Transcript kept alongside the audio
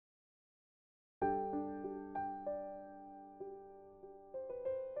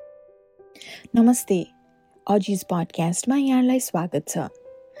नमस्ते, अजिज पडकास्टमा यहाँलाई स्वागत छ।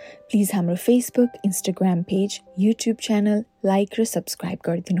 प्लिज हाम्रो Facebook, Instagram page, YouTube channel like र सब्सक्राइब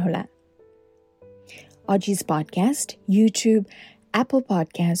गरिदिनुहोला। Aziz podcast YouTube, Apple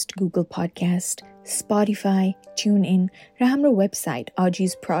podcast, Google podcast, Spotify, TuneIn र हाम्रो वेबसाइट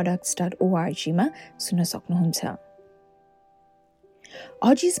ajizproducts.org मा सुन्न सक्नुहुन्छ।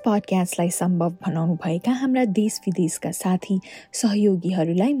 अजिज पडकास्टलाई सम्भव बनाउनु भएका हाम्रा देश विदेशका साथी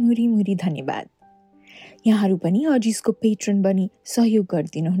सहयोगीहरूलाई मुरी धन्यवाद। यहाँहरू पनि अजिजको पेट्रन बनी सहयोग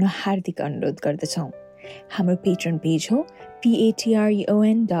गरिदिनु हुन हार्दिक अनुरोध गर्दछौँ। हाम्रो पेट्रन पेज हो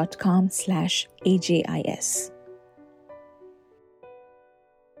patreon.com/ajis।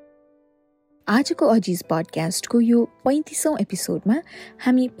 आजको अजिज पडकास्टको यो 35औं एपिसोडमा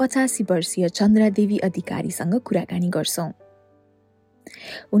हामी 85 वर्षीय चन्द्रादेवी अधिकारीसँग कुराकानी गर्छौं।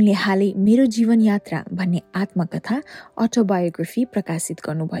 उनले हालै मेरो जीवन यात्रा भन्ने आत्मकथा अटोबायोग्राफी प्रकाशित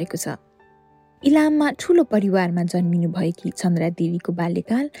गर्नुभएको छ। इलाममा ठूलो परिवारमा जन्मिनु भएकी चन्द्रादेवीको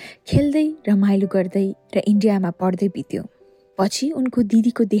बाल्यकाल खेल्दै रमाइलो गर्दै र इन्डियामा पढ्दै बित्यो। पछि उनको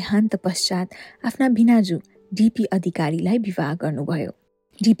दिदीको देहान्त पश्चात आफ्ना भिनाजु डीपी अधिकारीलाई विवाह गर्नुभयो।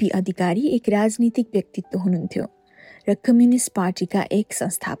 डीपी अधिकारी एक राजनीतिक व्यक्तित्व हुनुहुन्थ्यो र कम्युनिस्ट पार्टीका एक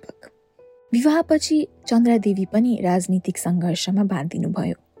संस्थापक। विवाहपछि चन्द्रादेवी पनि राजनीतिक सङ्घर्षमा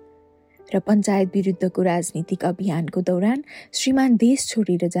बाँधिनुभयो र पञ्चायत विरुद्धको राजनीतिक अभियानको दौरान श्रीमान देश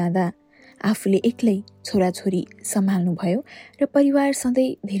छोडेर जाँदा आफूले एक्लै छोराछोरी सम्हाल्नुभयो र परिवार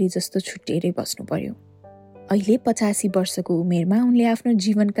सधैँ धेरै जस्तो छुट्टिएरै बस्नु पर्यो। अहिले 85 वर्षको उमेरमा उनले आफ्नो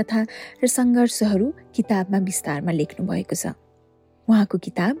जीवन कथा र सङ्घर्षहरू किताबमा विस्तारमा लेख्नु भएको छ। उहाँको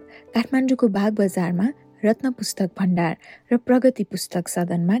किताब काठमाडौँको बाग बजारमा रत्न पुस्तक भण्डार र प्रगति पुस्तक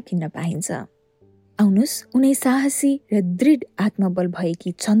सदनमा किन्न पाइन्छ। आउनुस् उनै साहसी र दृढ आत्मबल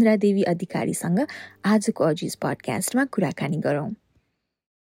भएकी चन्द्रादेवी अधिकारीसँग आजको अजिज पडकास्टमा कुराकानी गरौँ।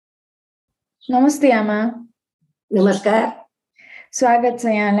 नमस्ते आमा। नमस्कार। स्वागत छ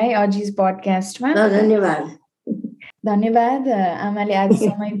यहाँलाई अजिज पडकास्टमा। धन्यवाद आमाले आज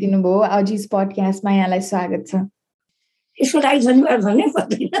समय दिनुभयो। अजिज पडकास्टमा यहाँलाई स्वागत छ। यसको लागि धन्यवाद भन्नै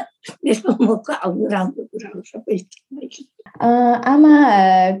पर्दैन, यसको मौका आउनु राम्रो कुरा हो। सबै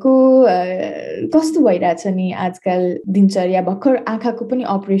आमाको कस्तो भइरहेछ नि आजकल दिनचर्या? भर्खर आँखाको पनि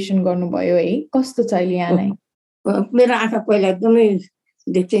अपरेसन गर्नुभयो है, कस्तो छ अहिले यहाँलाई? मेरो आँखा पहिला एकदमै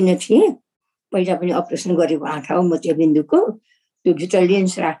देख्दैन थिएँ। पहिला पनि अपरेसन गरेको आँखा हो मोतियाबिन्दुको। त्यो भित्र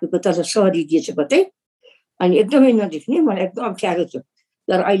लेन्स राखेको तर सरिदिएछ कतै, अनि एकदमै नदेख्ने, मलाई एकदम अप्ठ्यारो थियो।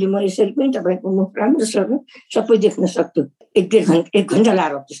 तर अहिले म यसरी पनि तपाईँको मुख राम्रोसँग सबै देख्न सक्छु। एक घन्टा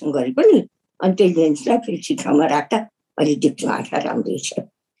लाएर अपरेसन गरे पनि, अनि त्यही लेन्सलाई फेरि छिट्टामा राख्दा अहिले देख्छु आँखा राम्रै छ।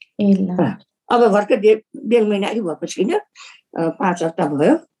 अब भर्खर 1.5 महिना भएको छैन, 5 हप्ता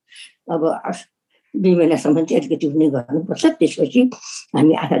भयो। अब 2 महिनासम्म चाहिँ अलिकति हुने गर्नुपर्छ। त्यसपछि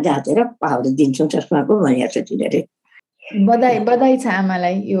हामी आँखा जाँचेर पावर दिन्छौँ चस्माको भनेर छ तिनीहरूले। बधाई छ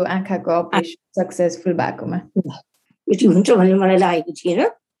आमालाई यो आँखाको अपरेसन सक्सेसफुल भएकोमा। यति हुन्छ भन्ने मलाई लागेको थिएन,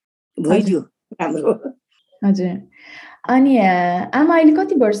 भइदियो राम्रो। हजुर। अनि आमा अहिले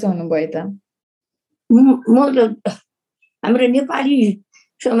कति वर्ष हुनुभयो त? हाम्रो नेपाली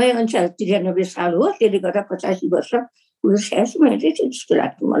समय अनुसार 93 साल हो, त्यसले गर्दा 85 वर्ष पुरो 86 महिना चाहिँ जस्तो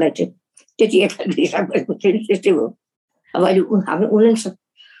लाग्छ मलाई चाहिँ। त्यति एकल हिसाब गरेको छैन, त्यस्तै हो। अब अहिले हाम्रो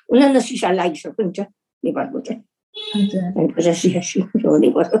 79 साल लागिसक्यो नि त नेपालको चाहिँ। 85 हुने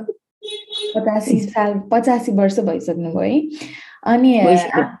पर्छ। 85 वर्ष भइसक्नु भयो है। अनि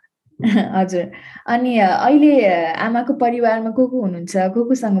हजुर, अनि अहिले आमाको परिवारमा को हुनुहुन्छ?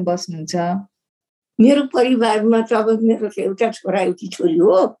 कोसँग बस्नुहुन्छ? मेरो परिवारमा त अब मेरो एउटा छोरा एउटी छोरी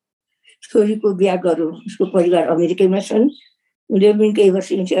हो। छोरीको बिहा गर्यो, उसको परिवार अमेरिकैमा छन्। उनीहरू पनि केही वर्ष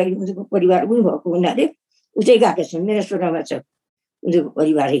अहिले उनीहरूको परिवार पनि भएको हुनाले उतै गएका छन्। मेरो छोरामा छ उनीहरूको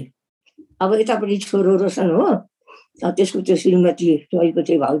परिवारै। अब यतापट्टि छोरोहरू छन् हो, त्यसको त्यो श्रीमती छोरीको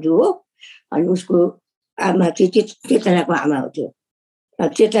चाहिँ भाउजू हो। अनि उसको आमा चाहिँ चेतनाको आमा हो। त्यो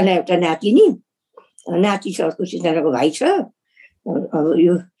चेतना एउटा नातिनी, नाति छ, अर्को चेतनाको भाइ छ। अब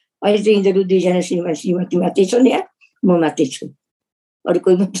यो अहिले चाहिँ यिनीहरू 2जना श्रीमती मात्रै छन्, यहाँ म मात्रै छु, अरू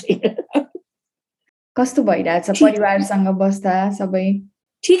कोही पनि छैन। कस्तो भइरहेछ परिवारसँग बस्दा? सबै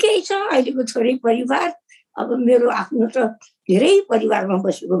ठिकै छ अहिलेको छोरी परिवार। अब मेरो आफ्नो त धेरै परिवारमा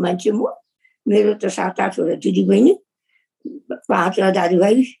बसेको मान्छे म। मेरो त 7-8 वटा दिदीबहिनी, 5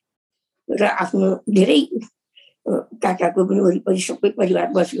 दाजुभाइ र आफ्नो धेरै काकाको पनि वरिपरि सबै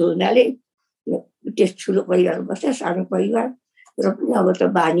परिवार बसेको हुनाले त्यस ठुलो परिवार बस्दा सानो परिवार र पनि अब त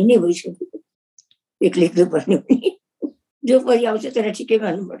बानी नै भइसक्यो एक्लै बस्ने पनि। जो परि आउँछ त्यसलाई ठिकै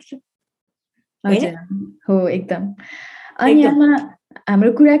मान्नुपर्छ। हो एकदम। अनि आमा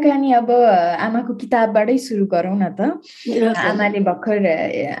हाम्रो कुराकानी अब आमाको किताबबाटै सुरु गरौँ न त। आमाले भर्खर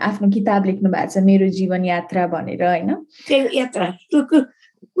आफ्नो किताब लेख्नु भएको छ, मेरो जीवन यात्रा भनेर, होइन? त्यही यात्रा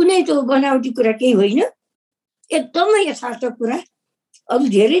कुनै त्यो बनावटी कुरा केही होइन, एकदमै यथार्थ कुरा। अरू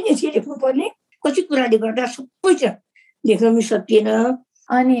धेरै नै थियो लेख्नुपर्ने, कति कुराले गर्दा सबै चाहिँ लेख्न पनि सकिएन।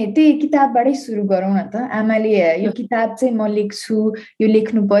 अनि त्यही किताबबाटै सुरु गरौँ न त। आमाले यो किताब चाहिँ म लेख्छु, यो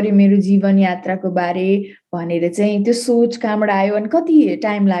लेख्नु पर्यो मेरो जीवन यात्राको बारे भनेर चाहिँ त्यो सोच कहाँबाट आयो अनि कति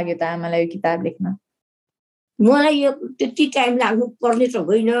टाइम लाग्यो त आमालाई यो किताब लेख्न? मलाई यो त्यति टाइम लाग्नु पर्ने त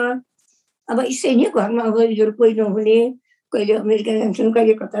होइन। अब यसै नै घरमा अब यो कोही नहुने, कहिले अमेरिका जान्छन्,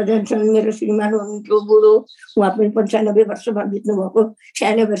 कहिले कता जान्छन्। मेरो श्रीमान हुनुहुन्थ्यो बुढो, उहाँ पनि 95 वर्षमा बित्नु भएको,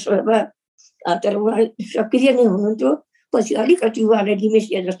 96 वर्ष भए, तर उहाँ सक्रिय नै हुनुहुन्थ्यो। पछि अलिकति उहाँलाई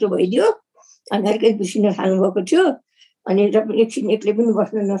डिमेसिया जस्तो भइदियो अनि अलिकति बिर्सिन थाल्नुभएको थियो। अनि र पनि एकछिन एक्लै पनि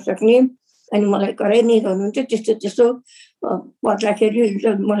बस्न नसक्ने, अनि मलाई कराइ नै रहनुहुन्थ्यो। त्यस्तो त्यस्तो पर्दाखेरि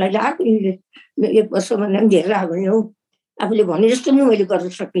मलाई लाग्यो 1 वर्षभन्दा पनि धेरै लाग्यो। आफूले भने जस्तो पनि मैले गर्न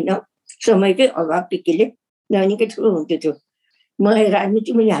सकिनँ, समयकै अभाव के केले निकै ठुलो हुन्थ्यो त्यो। मलाई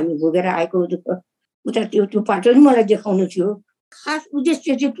राजनीतिमा हामी भोगेर आएको दुःख उता त्यो पाटो पनि मलाई देखाउनु थियो। खास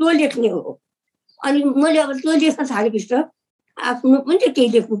उद्देश्य चाहिँ त्यो लेख्ने हो। अनि मैले अब त्यो लेख्न थालेपछि त आफ्नो पनि त केही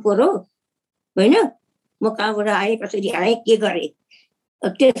लेख्नु पर्यो, होइन? म कहाँबाट आएँ, कसरी आएँ, के गरेँ,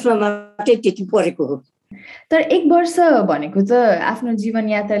 त्यसमा मात्रै त्यति परेको हो। तर 1 वर्ष भनेको त आफ्नो जीवन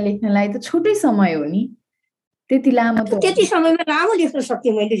यात्रा लेख्नलाई त छोटै समय हो नि, त्यति लामो त? त्यति समयमा लामो लेख्न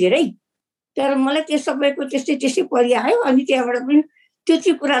सक्थेँ मैले धेरै, तर मलाई त्यो सबैको त्यस्तै परिआयो। अनि त्यहाँबाट पनि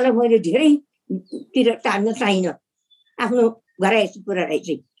त्यो कुरालाई मैले धेरैतिर तान्न चाहिनँ, आफ्नो घरायसी कुरालाई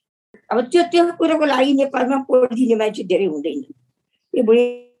चाहिँ। अब त्यो कुराको लागि नेपालमा पढिदिने मान्छे धेरै हुँदैन। यो बुढी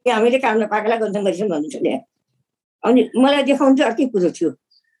हामीले काम नपाएकोलाई गन्थन गरिछन् भन्नुहुन्छ नि। अनि मलाई देखाउनु चाहिँ अर्कै कुरो थियो,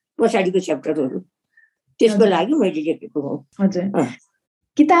 पछाडिको च्याप्टरहरू। त्यसको लागि मैले लेखेको हो। हजुर,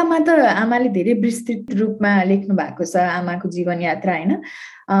 किताबमा त आमाले धेरै विस्तृत रूपमा लेख्नु भएको छ आमाको जीवन यात्रा, होइन?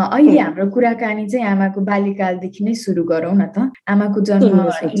 अहिले हाम्रो कुराकानी चाहिँ आमाको बाल्यकालदेखि नै सुरु गरौँ न त। आमाको जन्म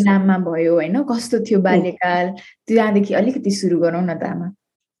इलाममा भयो, होइन? कस्तो थियो बाल्यकाल, त्यहाँदेखि अलिकति सुरु गरौँ न त आमा।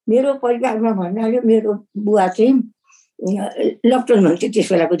 मेरो परिवारमा भन्नाले मेरो बुवा चाहिँ लकडाउन भन्थ्यो त्यस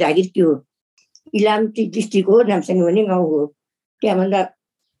बेलाको जागिर के हो। इलाम डिस्ट्रिक्ट हो, नाम्सानी भन्ने गाउँ हो। त्यहाँभन्दा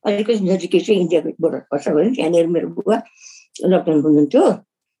अलिकति नजिकै चाहिँ इन्डियाको बोर्डर पर्छ भने त्यहाँनिर मेरो बुवा लकडाउन हुनुहुन्थ्यो।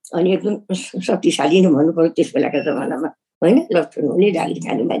 अनि एकदम शक्तिशाली नै भन्नु पर्यो त्यस बेलाका जमानामा, होइन? लकडाउन हुने, जागिर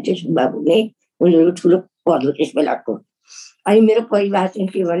खाने मान्छे, सुब्बा हुने, उनीहरू ठुलो पद हो त्यस बेलाको। अनि मेरो परिवार चाहिँ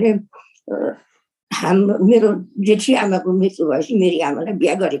के भने मेरो जेठी आमाको मृत्यु भएपछि मेरी आमालाई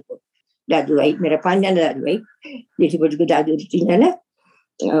बिहा गरेको दाजुभाइ, मेरा 5 जना दाजुभाइ, जेठीपट्टिको दाजुहरू 3 जना,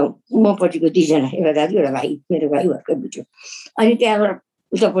 मपट्टिको 2 जना, एउटा दाजु एउटा भाइ, मेरो भाइ भर्खर बुझ्यो। अनि त्यहाँबाट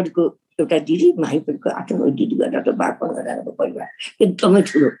उतापट्टिको एउटा दिदी, माइपट्टिको 8-9 दिदी गरेर त 12-15 जनाको परिवार एकदमै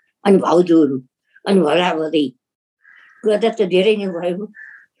ठुलो। अनि भाउजूहरू, अनि भलाभदै गर्दा त धेरै नै भयो।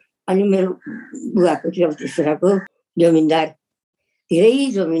 अनि मेरो बुवाको चाहिँ अब त्यस बेलाको जमिनदार, धेरै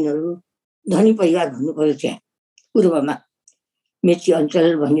जमिनहरू, धनी परिवार भन्नु पर्यो। त्यहाँ पूर्वमा मेची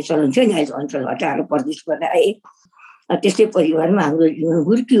अञ्चल भन्ने चलन थियो नि, अहिले अञ्चल हटाएर प्रदेश बनाए। त्यस्तै परिवारमा हाम्रो जीवन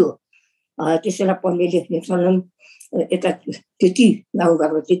हुर्कियो। त्यस बेला पढ्ने लेख्ने चलन यता त्यति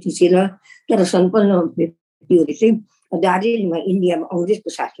गाउँघरमा त्यति थिएन। तर सन् 15 चाहिँ दार्जिलिङमा इन्डियामा अङ्ग्रेजको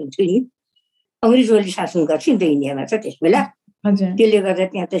शासन थियो नि, अङ्ग्रेजहरूले शासन गर्थ्यो नि त इन्डियामा त त्यस बेला। त्यसले गर्दा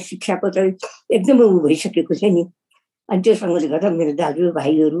त्यहाँ त शिक्षाको त एकदमै भइसकेको थियो नि। अनि त्यो सँगले गर्दा मेरो दाजु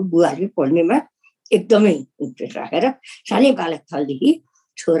भाइहरू बुवाहरूले पढ्नेमा एकदमै इन्ट्रेस्ट राखेर सानै बालक कालदेखि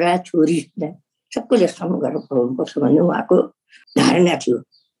छोरा छोरीलाई सबैले सम गरेर पढाउनुपर्छ भन्ने उहाँको धारणा थियो।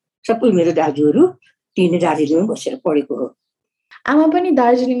 सबै मेरो दाजुहरू तिनै दार्जिलिङमा बसेर पढेको हो। आमा पनि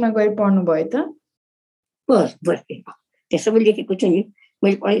दार्जिलिङमा गएर पढ्नु भयो त? बसेँ, त्यसो पनि लेखेको छु नि।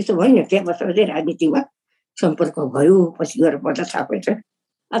 मैले पढेको त होइन, त्यहाँ बसेर चाहिँ राजनीतिमा सम्पर्क भयो। पछि गएर पढ्दा थाहा पाएछ।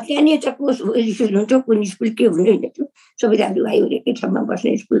 अब त्यहाँनिर त को स्कुल हुन्थ्यो, कुन स्कुल के हुँदैन थियो, सबै दाजुभाइहरू एकै ठाउँमा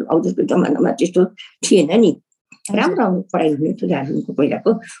बस्ने स्कुल अङ्ग्रेजको जमानामा त्यस्तो थिएन नि। राम्रो पढाइ हुने थियो दार्जिलिङको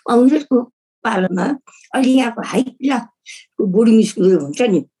पहिलाको। अङ्ग्रेजको पालामा अहिले यहाँको हाई क्लासको बोर्डिङ स्कुलहरू हुन्छ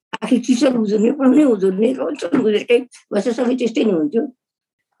नि, आखिर टिचर हुँदैन, पढ्नै हुँदैन, बस सबै त्यस्तै नै हुन्थ्यो।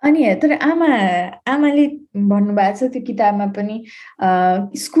 अनि तर आमाले भन्नुभएको छ त्यो किताबमा पनि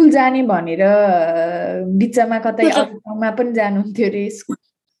स्कुल जाने भनेर बिचमा कतै अरू ठाउँमा पनि जानुहुन्थ्यो रे?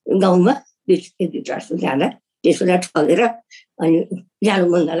 गाउँमा क्लासमा जाँदा त्यसलाई ठगेर अनि जानु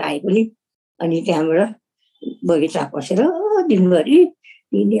मन नलागे पनि अनि त्यहाँबाट बगैँचा पसेर दिनभरि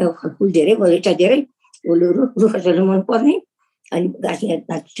फलफुल धेरै, बगैँचा धेरै, फुलहरू रुख चल्नु मनपर्ने। अनि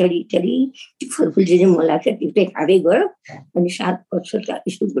गाछमा चढी फलफुल जे मन लाग्छ त्यो खाँदै गयो। अनि 7 बज्छ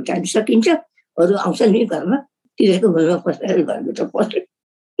स्कुलको टाइम सकिन्छ, अरू आउँछ नि घरमा, तिनीहरूको घरमा पसेर घरभित्र पस्यो।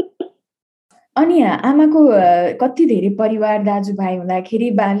 अनि आमाको कति धेरै परिवार दाजुभाइ हुँदाखेरि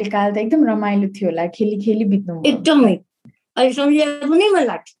बाल्यकाल त एकदम रमाइलो थियो होला, खेली खेली बित्नु एकदमै अहिले सम्झिँदा पनि मन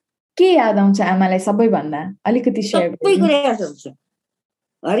लाग्छ। के याद आउँछ आमालाई सबैभन्दा अलिकति सेयर सबै कुरा याद आउँछ,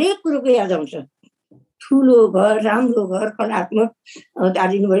 हरेक कुरोको याद आउँछ। ठुलो घर, राम्रो घर, कलात्मक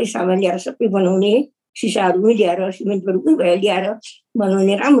दार्जिलिङभरि सामान ल्याएर सबै बनाउने, सिसाहरू पनि ल्याएर सिमेन्टहरू पनि ल्याएर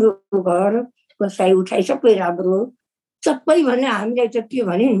बनाउने राम्रो घर, बसाइ उठाइ सबै राम्रो। सबै भने हामीलाई त के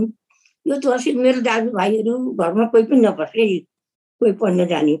भने यो त अस्ति मेरो दाजुभाइहरू घरमा कोही पनि नबस्ने, कोही पढ्न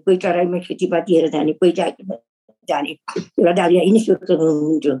जाने, कोही तराईमा खेतीपाती हेरेर जाने, कोही जाने। एउटा दाजु यहीँ नै सोध्नु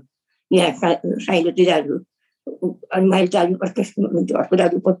हुनुहुन्थ्यो, यहाँ साइलोटी दाजु, अनि माइल दाजु प्रश्न हुनुहुन्थ्यो, अर्को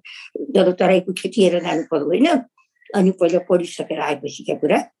दाजु जब तराईको खेती हेरेर जानु पर्यो होइन। अनि पहिला पढिसकेर आएपछिका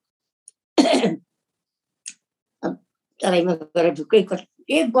कुरा तराईमा गएर ढुक्कै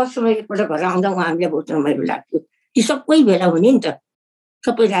एक वर्षमा एकपल्ट घर आउँदा उहाँहरूलाई बहुत रमाइलो लाग्थ्यो। ती सबै भेला हुने नि त,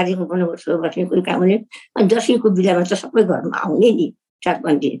 सबै दार्जिलिङ बस्ने कोही काम हुने। अनि दसैँको बिदामा त सबै घरमा आउने नि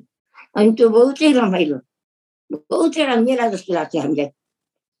 4-5 दिन। अनि त्यो बहुतै रमाइलो, बहुत एउटा मेला जस्तो लाग्थ्यो हामीलाई।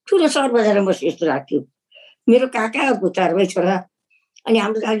 ठुलो सहर बजारमा बसे जस्तो लाग्थ्यो। मेरो काकाको 4 भाइ छोरा अनि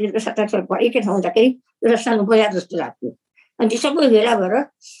हाम्रो दार्जिलिङको 7-8 छोरा एकै ठाउँ हुँदाखेरि एउटा सानो बजार जस्तो लाग्थ्यो। अनि त्यो सबै भेला भएर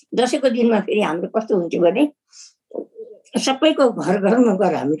दसैँको दिनमा फेरि हाम्रो कस्तो हुन्थ्यो भने सबैको घर घरमा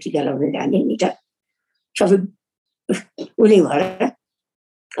गएर हामी टिका लगाउन जाने नि त, सबै उनी भएर।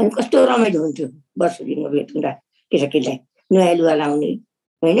 अनि कस्तो रमाइलो हुन्थ्यो वर्ष दिनमा भेट हुँदा। केटाकेटीलाई नयाँ लुगा लाउने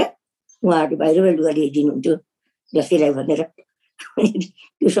होइन, उहाँहरू बाहिरबाट लुगा ल्याइदिनुहुन्थ्यो दसैँलाई भनेर।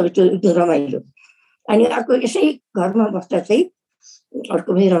 त्यो सबै त्यो एकदम रमाइलो। अनि अर्को यसै घरमा बस्दा चाहिँ अर्को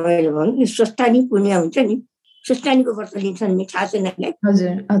पनि रमाइलो भनौँ, स्वस्थानी पुण्य हुन्छ नि, स्वस्थानीको व्रत लिन्छन् नि, थाहा छ नानीलाई?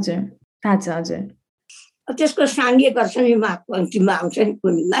 हजुर हजुर थाहा छ। हजुर त्यसको साङ्गे गर्छ नि, माघको अन्तिममा आउँछ नि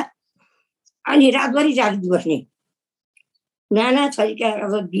पूर्णिमा। अनि रातभरि जागी बस्ने, नाना थरीका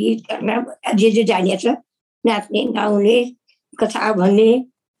अब गीत गाना जे जानिया छ, नाच्ने गाउने, कथा भन्ने,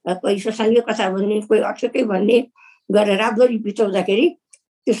 कोही सत्सङ्गीय कथा भन्ने, कोही अक्षकै भन्ने गरेर रातभरि बिताउँदाखेरि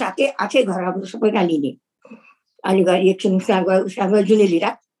त्यो 7-8 घर हाम्रो सबैका लिने। अनि गएर एकछिन उसमा गयो जुनेली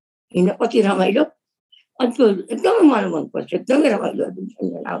रात हिँड्न कति रमाइलो। अनि त्यो एकदमै मलाई मनपर्छ, एकदमै रमाइलो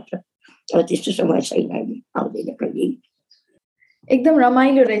आउँछ। अब त्यस्तो समय छैन, अहिले आउँदैन कहिले। एकदम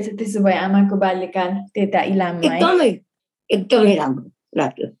रमाइलो रहेछ त्यसो भए आमाको बाल्यकाल त्यता इलाममा। एकदमै राम्रो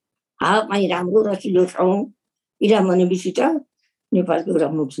लाग्यो। हावापानी राम्रो, रसिलो ठाउँ। इलाम भनेपछि त नेपालको एउटा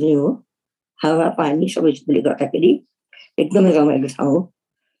मुख्य नै हो। हावापानी सबैले गर्दाखेरि एकदमै रमाइलो ठाउँ हो।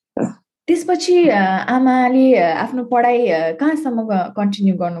 त्यसपछि आमाले आफ्नो पढाइ कहाँसम्म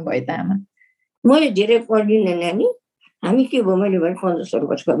कन्टिन्यू गर्नुभयो त आमा? मैले धेरै पढिनँ नानी। हामी के भयो, मैले भने 15-16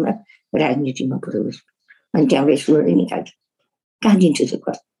 वर्षमा राजनीतिमा प्रवेश, अनि त्यहाँबाट स्कुलहरू निकाल्छु। कहाँ दिन्छु त्यो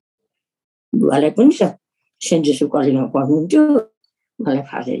कर? बुवालाई पनि छ, सेन्ट जोसेफ कलेजमा पढ्नुहुन्थ्यो, मलाई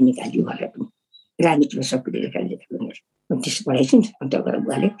फालेर निकाल्यो उहाँलाई पनि राजनीतिमा सबैले निकालिदिएको भनेर। अनि त्यस्तो पढाइ नि अन्त गएर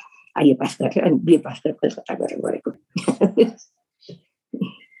बुवाले आइए पास गर्थ्यो, अनि बिए पास गरेर कलकत्ता गएर गरेको।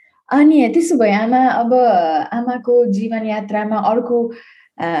 अनि त्यसो भए आमा, अब आमाको जीवन यात्रामा अर्को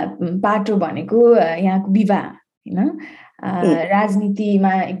पाटो भनेको यहाँको विवाह होइन।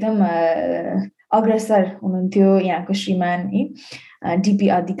 राजनीतिमा एकदम अग्रसर हुनुहुन्थ्यो यहाँको श्रीमान है डिपी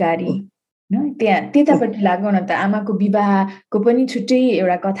अधिकारी, त्यतापट्टि लागौँ न त। आमाको विवाहको पनि छुट्टै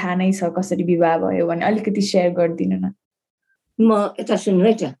एउटा कथा नै छ, कसरी विवाह भयो भने अलिकति सेयर गरिदिनु न। म यता सुन्नु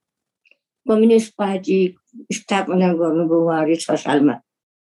है त, कम्युनिस्ट पार्टी स्थापना गर्नुभयो उहाँहरूले 6 सालमा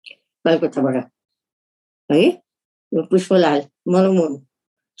कलकत्ताबाट है। पुष्पलाल, मनमोहन,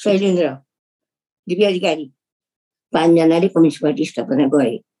 शैलेन्द्र, डिपी अधिकारी 5 जनाले कम्युनिस्ट पार्टी स्थापना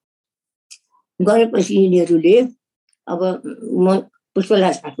गरेपछि यिनीहरूले अब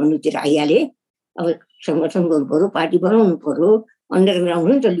पुष्पलाल काठमाडौँतिर आइहाले, अब सङ्गठन गर्नु पर्यो, पार्टी बनाउनु पर्यो, अन्डरग्राउन्ड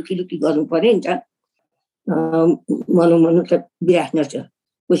हो नि त, लुकी लुकी गर्नु पर्यो नि त। मनमोहन त विराटनगर छ,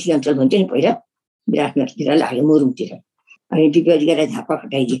 कोशी अञ्चल भन्थ्यो नि पहिला, विराटनगरतिर लाग्यो, मुरुङतिर। अनि डिपी अधिकारी झापा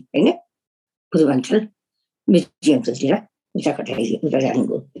खटाइदिए होइन, पूर्वाञ्चल मेची अञ्चलतिर उता खटाइदिए, उता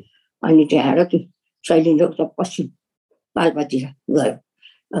जानुभयो। अनि त्यहाँ आएर त्यो शैलेन्द्र उता पश्चिम पाल्पातिर गयो,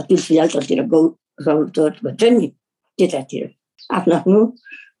 तुलसीलाल तलतिर गौरतोट भन्छ नि त्यतातिर आफ्नो आफ्नो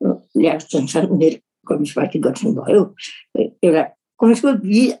संसार उनीहरू कम्युनिस्ट पार्टी गठन भयो। एउटा कम्युनिस्टको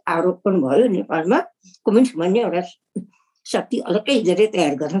बीज आरोपण भयो नेपालमा, कम्युनिस्ट भन्ने एउटा शक्ति अलग्गै धेरै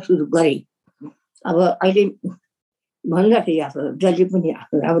तयार गर्न सुरु गरे। अब अहिले भन्दाखेरि आफ्नो जसले पनि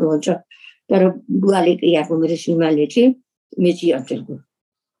आफ्नो राम्रो हुन्छ, तर बुवाले यहाँको मेरो श्रीमानले चाहिँ मेची अञ्चलको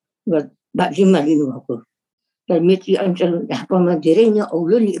जिम्मा लिनुभएको। तर मेची अञ्चल झापामा धेरै नै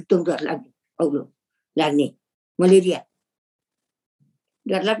औलो नि, एकदम डर लाग्ने, औलो लाग्ने, मलेरिया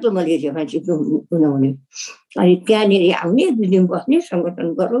डरलाग्दो मलेरिया मान्छे हुनुहुने। अनि त्यहाँनिर आउने 2 दिन बस्ने सङ्गठन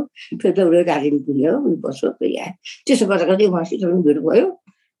गरौँ, फेरि दौडेर दार्जिलिङ पुग्यो, बस्यो, फेरि आयो। त्यसो गर्दा गर्दै उहाँसित पनि भेट भयो।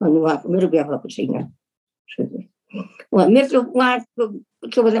 अनि उहाँको मेरो बिहा भएको छैन। मेरो त उहाँको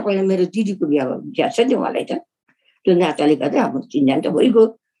त्योभन्दा पहिला मेरो दिदीको बिहा छ नि उहाँलाई त, त्यो नाताले गर्दा हाम्रो चिन्जान त भइगयो।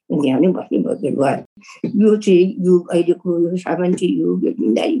 यहाँ पनि बस्ने भयो। यो चाहिँ यो अहिलेको यो सामान्य युग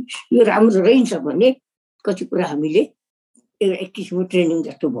यो राम्रो रहन्छ भने कति कुरा हामीले एउटा एक किसिमको ट्रेनिङ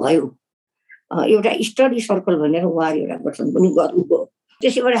जस्तो भयो। एउटा स्टडी सर्कल भनेर उहाँ एउटा गठन पनि गर्नुभयो।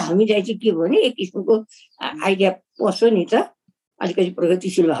 त्यसैबाट हामीलाई चाहिँ के भयो भने एक किसिमको आइडिया पस्यो नि त, अलिकति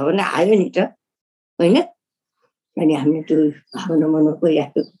प्रगतिशील भावना आयो नि त, होइन। अनि हामीले त्यो भावना मनमा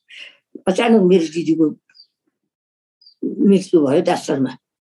गइराख्यो। अचानक मेरो दिदीको मृत्यु भयो 10 सालमा।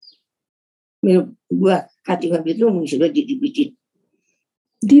 मेरो बुवा कातिकमा बित्नु, मुसिको दिदी बितिन्।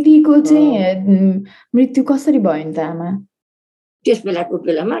 दिदीको चाहिँ मृत्यु कसरी भयो नि त आमा? त्यस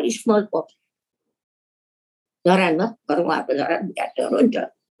बेलामा स्मल पक्स धरानमा, उहाँको धरान विराटनगर हो नि त।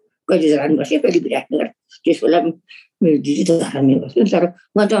 कहिले धरान बसेँ, कहिले विराटनगर। त्यस बेला मेरो दिदी त धरानमै बस्थ्यो, तर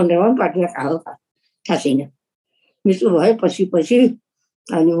म त अन्डरमा पार्टीमा थाहा छैन। मृत्यु भएपछि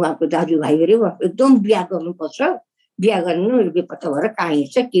अनि उहाँको दाजुभाइहरू एकदम बिहा गर्नुपर्छ, बिहा गर्नु बेपत्ता भएर कहाँ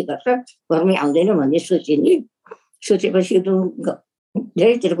हिँड्छ, के गर्छ, घरमै आउँदैन भन्ने सोचे नि। सोचेपछि एकदम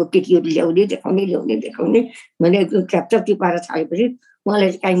धेरैतिरको केटीहरू देखाउने भने एकदम ट्यापटपी पारेर थालेपछि उहाँलाई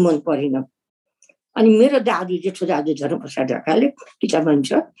चाहिँ काहीँ मन परेन। अनि मेरो दाजु, जेठो दाजु धर्मप्रसाद ढकालले किताबमा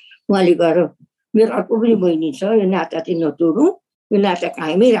छ, उहाँले गएर मेरो अर्को पनि बहिनी छ, यो नाता चाहिँ नतोडौँ, यो नाता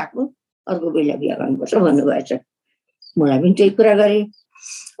कायमै राखौँ, अर्को बेला बिहा गर्नुपर्छ भन्नुभएछ। मलाई पनि त्यही कुरा गरेँ।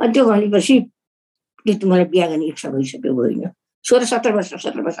 अनि त्यो भनेपछि मलाई बिहा गर्ने इच्छा भइसक्यो होइन। 16-17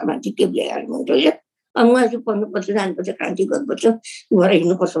 वर्ष मान्छे के बिहा गर्नु हुन्छ। अब उहाँ चाहिँ पढ्नुपर्छ, जानुपर्छ, क्रान्ति गर्नुपर्छ, घर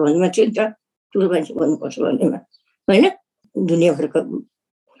हिँड्नुपर्छ भन्ने मान्छे नि त, ठुलो मान्छे गर्नुपर्छ भन्नेमा, होइन। दुनियाँभरका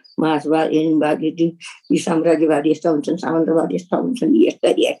मार्क्सवाद, लेनिनवाद, यी साम्राज्यवादी यस्ता हुन्छन्, सामन्तवाद यस्ता हुन्छन्,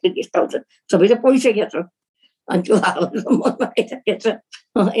 यस्ता हुन्छन्, सबै त पढिसकेको छ। अनि त्यो मनमा आइसकेको छ,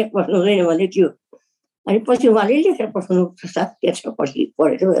 एक पढ्नु हुँदैन भने त्यो। अनि पछि उहाँले लेखेर पठाउनु प्रस्ताव त्यसमा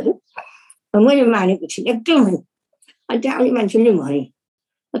पढेर हेर्नु। मैले मानेको थिएँ एकदमै। अनि त्यहाँ आउने मान्छेले भने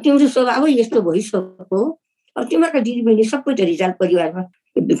तिम्रो स्वभावै यस्तो भइसक्यो, अब तिमीहरूका दिदीबहिनी सबै त रिजाल परिवारमा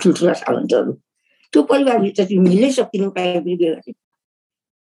एकदम ठुल्ठुला सामन्तहरू, त्यो परिवारभित्र तिमी मिल्नै सक्दिनौ, कहीँ पनि बिहे गर्ने,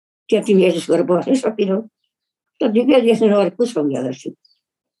 त्यहाँ तिमी एडजस्ट गरेर बस्नै सक्दिनौ। त दिव्य एडजस्ट गरेर को सँग बिहा गर्छु,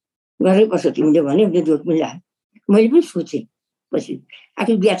 गर्नै पर्छ तिमीले भने जोड पनि लाग्यो। मैले पनि सोचेँ पछि,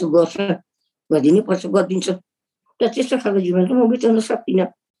 आखिर बिहा त गर्छ, गरिदिनै पर्छ, गरिदिन्छ। र त्यस्तो खालको जीवन त म बिताउन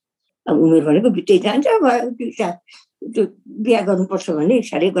सक्दिनँ। अब उमेर भनेको बित्दै जान्छ, त्यो बिहा गर्नुपर्छ भन्ने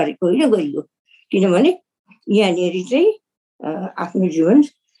इच्छाले गरेको होइन, गरियो। किनभने यहाँनिर चाहिँ आफ्नो जीवन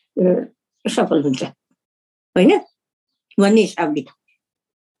सफल हुन्छ, होइन भन्ने हिसाबले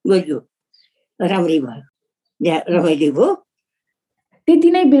गरियो। राम्रै भयो, रमाइलो भयो। त्यति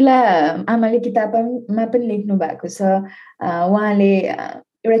नै बेला आमाले किताबमा पनि लेख्नु भएको छ, उहाँले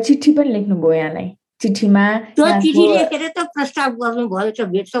एउटा चिठी पनि लेख्नुभयो यहाँलाई। चिठीमा चिठी लेखेर त प्रस्ताव गर्नुभयो, त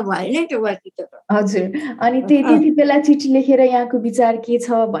भेट त भएन नि त। हजुर, अनि त्यति बेला चिठी लेखेर यहाँको विचार के छ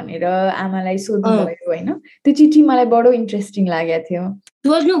भनेर आमालाई सोध्नुभयो होइन। त्यो चिठी मलाई बडो इन्ट्रेस्टिङ लागेको थियो।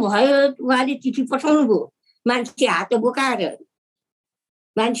 सोध्नु भयो, उहाँले चिठी पठाउनु भयो, मान्छे हात बोकाएर,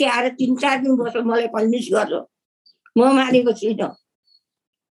 मान्छे आएर 3-4 दिन बस्छ, मलाई कन्भिन्स गर्छ, म मानेको छुइनँ।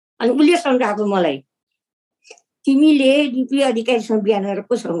 अनि उसले सम्झाएको मलाई, तिमीले डिपी अधिकारीसँग बिहा गरेर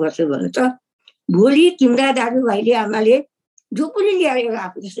कोसँग गर्छौ भने त भोलि तिम्रा दाजुभाइले आमाले जो पनि ल्याएर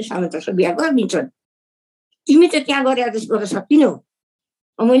आफू जस्तो सामन्तसँग बिहा गरिदिन्छन्, तिमी त त्यहाँ गएर एडजस्ट गर्न सक्दिनौ।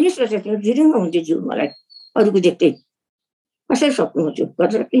 मैले सोचेको थिएँ जिरिङ्ग हुन्थ्यो जिउ मलाई, अरूको देख्दै कसरी सक्नुहुन्थ्यो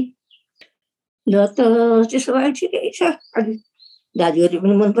गर्छ कि। ल त त्यसो भए ठिकै छ। अनि दाजुहरूले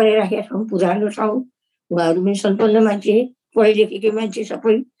पनि मन पराइराखेका छौँ, पुरानो ठाउँ, उहाँहरू पनि सम्पन्न मान्छे, पढे लेखेकै मान्छे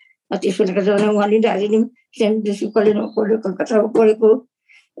सबै। त्यस बेलाको जमाना उहाँले दार्जिलिङ सेन्ट जोसेफ कलेजमा पढ्यो, कलकत्तामा पढेको,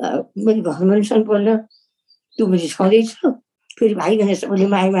 मैले घरमा पनि सम्पन्न, त्यो पनि छँदैछ। फेरि भाइ भनेर सबैले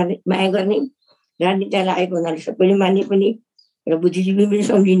माया गर्ने, राजनीतिलाई लागेको हुनाले सबैले मान्ने पनि, र बुद्धिजीवी पनि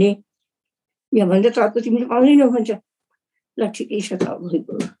सम्झिने। यहाँभन्दा त अर्को तिमीले पाउँदैनौ भन्छ। ल ठिकै छ त,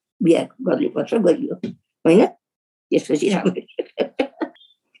 बिहा गर्नुपर्छ, गरियो होइन। त्यसपछि राम्रो।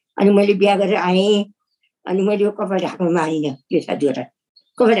 अनि मैले बिहा गरेर आएँ। अनि मैले यो कपाल ढाक्नु मानिनँ, त्यो साथीहरूलाई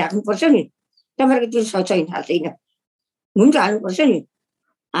कपाल ढाक्नुपर्छ नि, तपाईँहरूको त्यो छैन, थाहा छैन, घुम्टो हाल्नुपर्छ नि,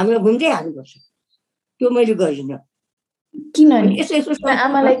 हाम्रो घुम्टै हाल्नुपर्छ, त्यो मैले गरिनँ। किन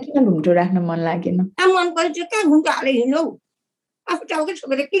आमालाई किन घुम्टो राख्न मन लागेन? मन पऱ्यो चाहिँ कहाँ घुम्टो हालेर हिँड्नु, आफू टाउकै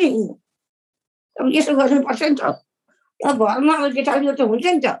छोपेर किन हिँड्नु? अब यसो गर्नुपर्छ नि त। अब घरमा अब जेठाउलीहरू त हुन्छ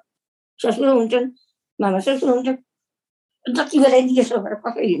नि त, ससुरो हुन्छन्, मामा ससुरो हुन्छन्, जति बेला यसो गरेर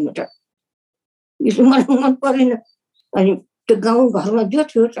कसरी हिँड्नु त, यसो मलाई मन परेन। अनि त्यो गाउँ घरमा जो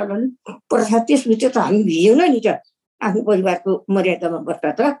थियो चलन प्रथा त्यसभित्र त हामी भिजेन नि त, आफ्नो परिवारको मर्यादामा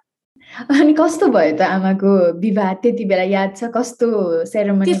बस्दा त। अनि कस्तो भयो त आमाको विवाह त्यति बेला याद छ? कस्तो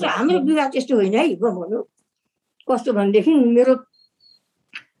सेरेमनी? त्यस्तो हाम्रो विवाह त्यस्तो होइन है भनौँ। कस्तो भनेदेखि मेरो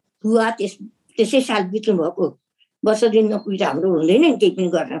बुवा त्यसै साल बित्नु भएको, वर्ष दिन नपुग्दा हाम्रो हुँदैन नि केही पनि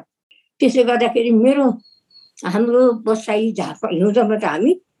गर्न। त्यसले गर्दाखेरि हाम्रो बसाइ झापा हिउँदमा त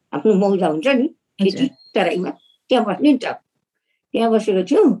हामी आफ्नो मौजा हुन्छ नि खेती तराईमा, त्यहाँ बस्ने नि त। त्यहाँ बसेको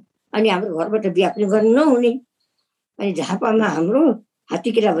थियौँ। अनि हाम्रो घरबाट बिहा पनि गर्नु नहुने। अनि झापामा हाम्रो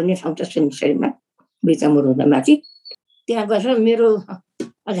हात्तीकेरा भन्ने ठाउँ छ सुनसरीमा, बेचामोड हुँदा माथि, त्यहाँ गएर मेरो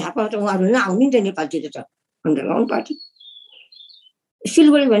झापामा त उहाँहरू नआउने नि त नेपालतिर त अन्डरग्राउन्ड पार्टी।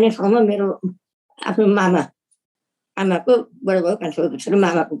 सिलगढी भन्ने ठाउँमा मेरो आफ्नो आमाको बडाबाउ कान्छो छोरो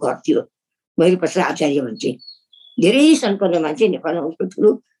मामाको घर थियो, भैरप्रसाद आचार्य भन्छे। धेरै सम्पन्न मान्छे नेपालमा, उसको ठुलो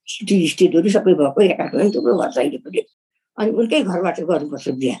सिटी स्टेटहरू सबै भएको, एकाडमी थुप्रो घर छ अहिले पनि। अनि उनकै घरबाट गर्नुपर्छ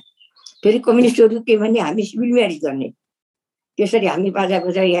बिहा। फेरि कम्युनिस्टहरू के भने हामी सिभिल म्यारिज गर्ने, त्यसरी हामी बाजा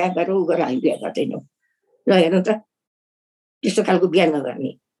बजा या गरेर ऊ गरेर हामी बिहा गर्दैनौँ। ल हेर्नु त, त्यस्तो खालको बिहा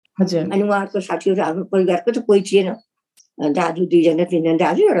नगर्ने। अनि उहाँहरूको साथीहरू हाम्रो परिवारको त कोही थिएन, दाजु 2जना 3जना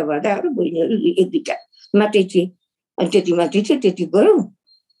दाजु, एउटा दादाहरू, बहिनीहरू 1-2टा मात्रै थिए। अनि त्यति मात्रै थियो, त्यति गऱ्यौँ।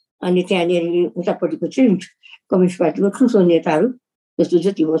 अनि त्यहाँनिर उतापट्टिको चाहिँ कम्युनिस्ट पार्टीको ठुलो नेताहरू जस्तो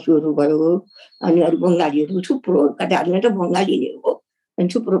जति बसुहरू भयो, अनि अरू बङ्गालीहरू थुप्रो, दाजुमा त बङ्गाली नै हो, अनि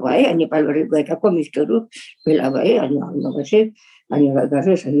थुप्रो भए। अनि नेपालबाट गएका कम्युनिस्टहरू भेला भए। अनि हलमा बसे। अनि एउटा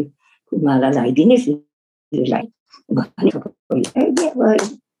गरेर यसरी माला लगाइदिने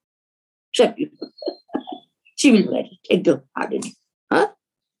सिभिल म्यारिज एकदम आधुनिक।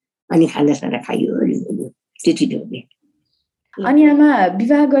 अनि खानासाना खाइयो, त्यति नै। अनि आमा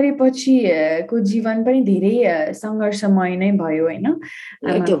विवाह गरेपछि को जीवन पनि धेरै सङ्घर्षमय नै भयो होइन?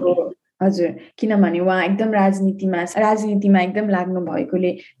 हजुर, किनभने उहाँ एकदम राजनीतिमा एकदम लाग्नु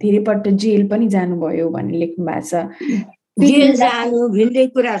भएकोले धेरै पल्ट जेल पनि जानुभयो भन्ने लेख्नु भएको छ। जेल जानु भिन्दै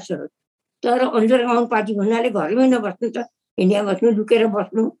कुरा छ, तर अन्डरग्राउन्ड पार्टी भन्नाले घरमै नबस्नु त, इन्डिया बस्नु, लुकेर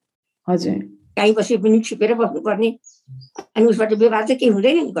बस्नु। हजुर, कहीँ बसे पनि छिपेर बस्नुपर्ने। अनि उसबाट व्यवहार चाहिँ केही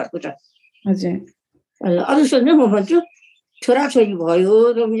हुँदैन नि घरको त। हजुर, अरू सोध्नु म भन्छु, छोराछोरी भयो,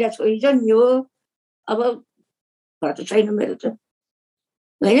 रमिला छोरी जन्मियो, अब घर त छैन मेरो त,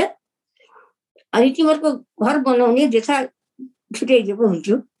 होइन? अनि तिमीहरूको घर बनाउने देखा छुट्याइदिएको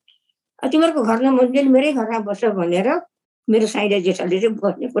हुन्छु। तिमीहरूको घर नबन्दैन मेरै घरमा बस्छ भनेर मेरो साइला जेठाले चाहिँ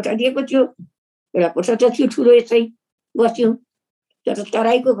बस्ने कोठा दिएको थियो। एउटा कोठा त थियो ठुलो, यसै बस्थ्यौँ। तर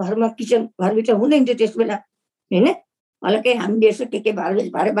तराईको घरमा किचन घरभित्र हुँदैन थियो त्यस बेला, होइन? हल्कै हामीले यसो के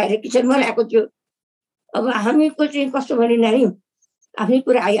भाडा बाहिर किचनमा ल्याएको थियो। अब हामीको चाहिँ कस्तो भने नानी, आफ्नै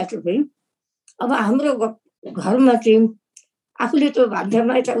कुरा आइहाल्छ फेरि। अब हाम्रो घरमा चाहिँ आफूले त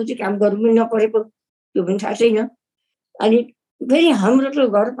भान्सामा यताउति काम गर्नु पनि नपरेको, त्यो पनि थाहा छैन। अनि फेरि हाम्रो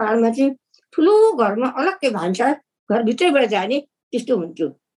त घर पाहाडमा चाहिँ ठुलो घरमा अलग्गै भान्सा, घरभित्रैबाट जाने त्यस्तो हुन्थ्यो।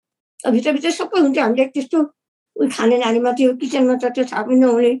 भित्रभित्र सबै हुन्छ, हामीले त्यस्तो खाने नानीमा त्यो किचनमा त त्यो थाहा पनि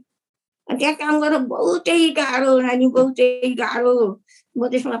नहुने। अनि त्यहाँ काम गर्न बहुतै गाह्रो नानी, बहुतै गाह्रो। म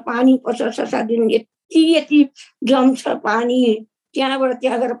त्यसमा पानी पर्छ 6-7 दिन, यति ड्रम छ पानी, त्यहाँबाट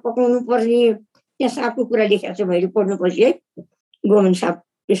त्यहाँ गएर पकाउनु पर्ने। त्यहाँ साँपको कुरा लेखेको छ मैले पढ्नुपर्छ है, गोमन साँप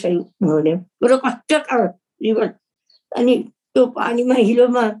त्यसरी हुने पुरो कष्टकर जीवन। अनि त्यो पानीमा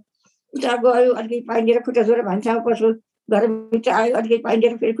हिलोमा उता गयो, अलिकति पानी लिएर खुट्टा धोएर भान्सामा पस्यो, घरभित्र आयो, अलिकति पानी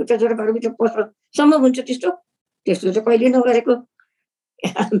लिएर फेरि खुट्टा धोएर घरभित्र पस्यो। सम्भव हुन्छ त्यस्तो त कहिले नगरेको।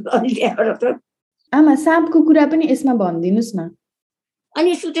 आमा साँपको कुरा पनि यसमा भनिदिनुहोस् न।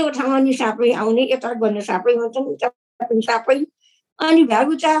 अनि सुतेको ठाउँमा नि साँपै आउने, यता भन्ने साँपै हुन्छन्, उता पनि साँपै। अनि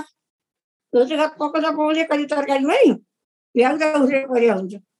भ्यागुचा पकाउँदा पकाउँदै कहिले तरकारीमा नि भ्यागुचा उठेर परेको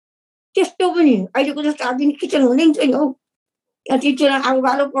हुन्छ। त्यस्तो पनि अहिलेको जस्तो आधुनिक किचन हुँदैन छैन हौ। त्यो आगो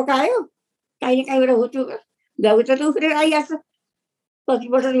बालो पकायो, काहीँ न काहीँबाट हो त्यो भ्यागुचा त उफ्रेर आइहाल्छ।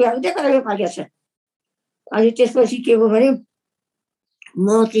 कतिपल्ट भ्यागुचा कराएर पाकिहाल्छ। अनि त्यसपछि के भयो भने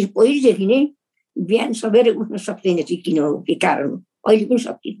म चाहिँ पहिलेदेखि नै बिहान सबेरै उठ्न सक्दैन थिएँ, किन हो के कारण हो, अहिले पनि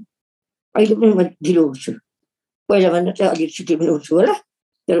सक्दिनँ। अहिले पनि म ढिलो उठ्छु, पहिलाभन्दा चाहिँ अलिक छिटो पनि उठ्छु होला,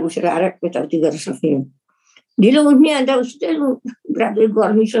 तर उठेर आएर यताउति गरेर सक्दिनँ। ढिलो उठ्ने अन्त उस्तै राति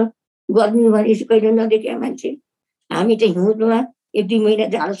गर्मी छ, गर्मी भनेपछि कहिले नदेखेका मान्छे। हामी त हिउँदमा 1-2 महिना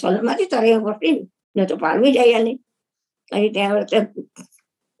जाडो सल्लाहमा चाहिँ तराईमा बस्ने, न त पाहाडमै जाइहाल्ने। अनि त्यहाँबाट त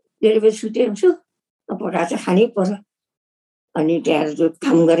धेरै बजी सुतेछु, पकाएर चाहिँ खानै पर्छ। अनि त्यहाँ जो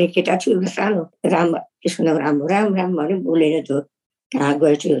काम गर्ने केटा थियो एउटा सानो राम, त्यसको नाम राम भने बोलेन थियो, कहाँ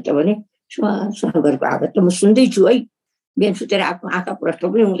गएको थियो त भने गरेको आवाज त म सुन्दैछु है। बिहान सुतेर आँखा प्रष्ट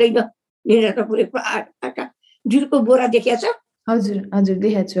पनि हुँदैन, निद्रा त पुरै आँखा जुरको बोरा देखिया छ? हजुर हजुर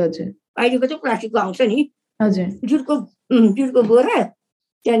देखाएको छु हजुर अहिलेको चाहिँ प्लास्टिकको आउँछ नि हजुर जुरको बोरा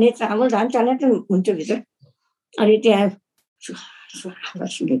त्यहाँनिर चामल धान चाना चाहिँ हुन्छ भित्र अनि त्यहाँ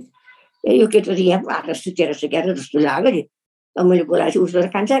यो केटो चाहिँ यहाँ आटा सुतेर सुकाएर जस्तो लाग्यो नि मैले बोलाएपछि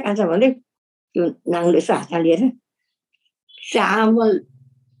उसबाट कान्छ भने त्यो नाङ्लो यसो हातमा लिएर चामल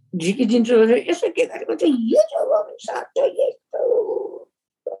झिकिदिन्छु भनेर यसो के गरेको चाहिँ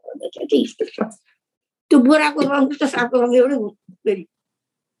त्यो बोराको रङ त सागको रङ एउटै फेरि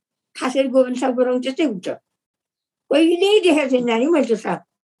खास गरी गोविन्द सागको रङ त्यस्तै हुन्छ कहिल्यै देखेको छैन नानी मैले त्यो साग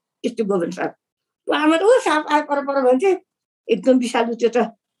त्यस्तो गोविन्द साग आमा त साग आयो पर भन्छ एकदम विषालु त्यो त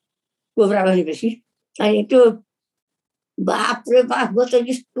कोब्रा भनेपछि अनि त्यो बाप रे बाप म त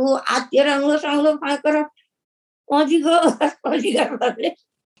यस्तो आत्तिएर साङ्लो फाँकेर अजिगर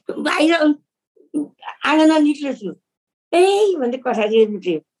बाहिर आँगनमा निक्लेछु भन्दै कठारी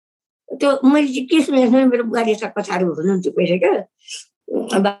निक्ल्यो त्यो मैले चाहिँ के सुनेको मेरो बुहारी यस्ता कथाहरू हुनुहुन्थ्यो पहिला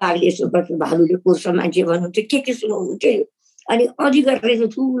क्या बाघले यसो गर्छ भालुले कोर्छ मान्छे भन्नुहुन्थ्यो के सुनाउनुहुन्थ्यो अनि अजिगर रहेछ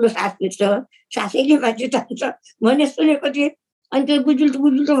ठुलो सास भेट्छ सासैले मान्छे तान्छ मैले सुनेको थिएँ अनि त्यो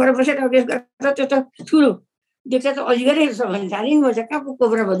बुजुल्टो भएर बसेर अभ्यास गर्छ त्यो त ठुलो देख्दा त अजिगरै रहेछ भने जाने म चाहिँ कहाँको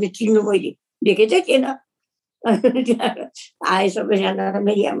कोब्रा भन्ने चिन्नु मैले देखेँ चाहिँ थिएन आए सबैजना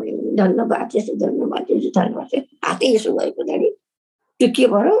मेरो आमाले धन्यवाद धन्यवाद हातै यसो गएको जाने त्यो के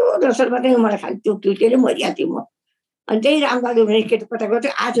भयो दर्शनबाट मलाई खालि त्यो के मरिएको थिएँ म अनि त्यही रामबहादुर भने केटो कता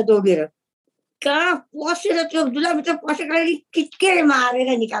गर्थ्यो आज दौडेर कहाँ पसेर त्यो दुलाभित्र पसेर किटकेर मारेर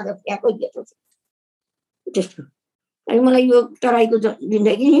निकालेर फ्याँको दिएको छ त्यस्तो अनि मलाई यो तराईको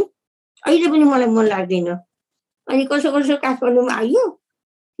जिन्दगी नि अहिले पनि मलाई मन लाग्दैन अनि कसो काठमाडौँमा आइयो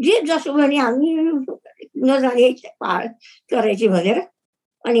जे जसो भने हामी नजाने पहाड तराई चाहिँ भनेर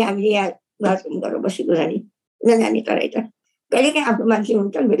अनि हामीले यहाँ घरसम्म गरेर बसेको जाने नजाने तराई त कहिलेकाहीँ आफ्नो मान्छे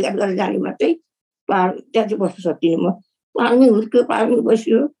हुन्छ भेटघाट गरेर जाने मात्रै पहाड त्यहाँ चाहिँ बस्नु सक्दिनँ म पहाडमै हुर्क्यो पहाडमै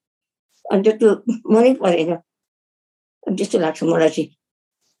बस्यो अन्त त्यो मनै परेन अनि त्यस्तो लाग्छ मलाई चाहिँ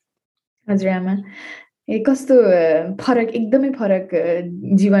हजुर आमा कस्तो फरक एकदमै फरक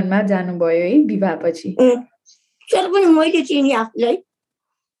जीवनमा जानुभयो है विवाहपछि तर पनि मैले चाहिँ नि आफूलाई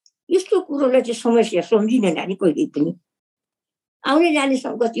यस्तो कुरोलाई चाहिँ समस्या सम्झिनँ नानी कहिले पनि आउने जाने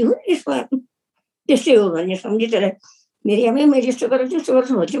सङ्गति हो यसमा त्यस्तै हो भन्ने सम्झे तर मेरो आमै मैले यस्तो गरेर त्यस्तो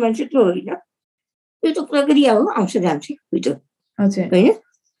गर्छु भन्ने मान्छे त्यो होइन त्यो त प्रक्रिया हो आउँछ जान्छ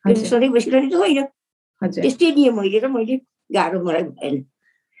होइन सधैँ बसिरहने त होइन त्यस्तै दिएँ मैले गाह्रो मलाई भएन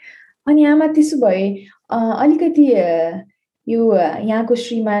अनि आमा त्यसो भए अलिकति यो यहाँको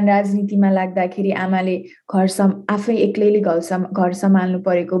श्रीमान राजनीतिमा लाग्दाखेरि आमाले आफै एक्लैले घर सम्हाल्नु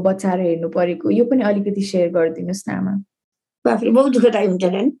परेको बच्चाहरू हेर्नु परेको यो पनि अलिकति सेयर गरिदिनुहोस् न आमा बाफले बहुत दुःखदायी हुन्छ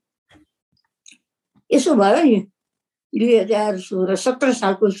नि यसो भयो नि 2017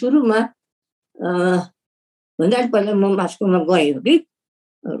 सालको सुरुमा भन्दा पहिला म मास्कोमा गएँ कि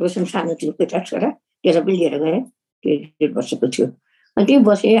रोशन सानो थियो केटा छोरा त्यसलाई पनि लिएर गएँ 1.5 वर्षको थियो अनि त्यही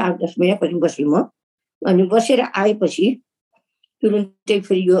बसेँ 8-10 महिनापछि बसेँ म अनि बसेर आएपछि तुरुन्तै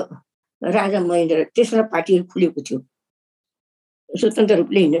फेरि यो राजा महेन्द्र तेस्रो पार्टीहरू खुलेको थियो स्वतन्त्र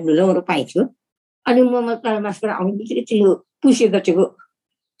रूपले हिँड्नु लगाउनु पाइन्थ्यो अनि म मास्कोबाट आउने बित्तिकै त्यो पुष्य गतेको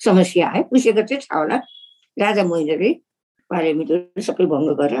समस्या आयो पुष्य गते छ होला राजा महेन्द्रले पार्लियामेन्टहरू सबै भङ्ग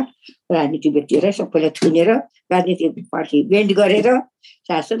गरेर राजनीतिक व्यक्तिहरूलाई सबैलाई थुनेर राजनीतिक पार्टी बेन्ड गरेर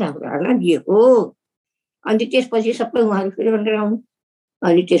शासन हाम्रोहरूलाई दिएको अनि त्यसपछि सबै उहाँहरू फेरि भनेर आउनु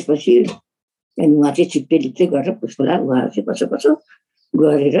अनि त्यसपछि अनि उहाँ चाहिँ छिप्पे लिप्पे गरेर पुष्पला उहाँहरू चाहिँ कसो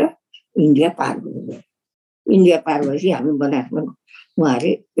गरेर इन्डिया पार गर्नुभयो इन्डिया पार भएपछि हामी बनारसमा उहाँहरू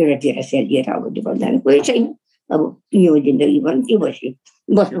एउटा डेरा लिएर अब जाने कोही छैन अब यो जिन्दगी पनि के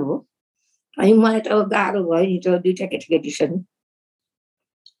बस्नु हो अनि मलाई त अब गाह्रो भयो नि त 2टा केटाकेटी छन्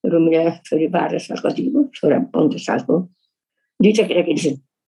रुमिला छोरी 12 साल कतिको छोरा 15 सालको 2टा केटाकेटी छन्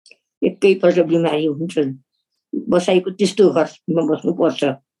एकैपल्ट बिमारी हुन्छन् बसाइको त्यस्तो घरमा बस्नुपर्छ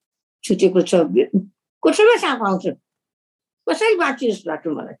छुटेको छ कोठोमा साप आउँछ कसरी बाँच्यो जस्तो लाग्छ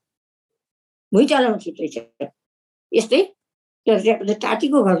मलाई भुइँचालोमा छुट्टै छ यस्तै तर त्यहाँ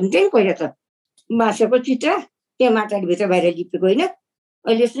टाटीको घर हुन्छ नि पहिला त बाँसको चित्र त्यहाँ माटाले भित्र बाहिर लिपेको होइन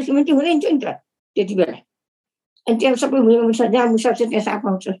अहिले यस्तो सिमेन्टी हुँदैन थियो नि त त्यति बेला अनि त्यहाँ सबै जहाँ मुसा छ त्यहाँ साप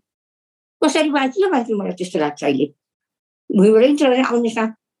आउँछ कसरी बाँच्यो मलाई त्यस्तो लाग्छ अहिले भुइँबाटै चढेर आउने साप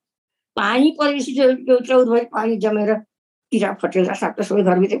पानी परेपछि त्यो चौरभरि पानी जमेर किरा फटेर साप त सबै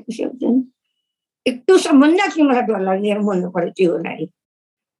घरभित्रै पुस्यो हुन्छ नि एकदम सबभन्दा चाहिँ मलाई डर लाग्ने मन नपऱ्यो त्यो हो नानी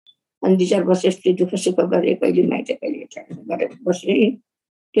अनि 2-4 वर्ष यस्तै दुःख सुख गरेँ कहिले माइत कहिले गरेर बसेँ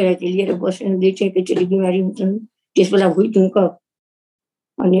त्यसलाई लिएर बसेँ 2 एकैचोटि बिमारी हुन्छन् त्यस बेला भुइँटुङ्क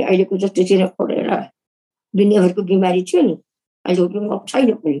अनि अहिलेको जस्तो चाहिँ पढेर दुनियाँभरको बिमारी थियो नि अहिले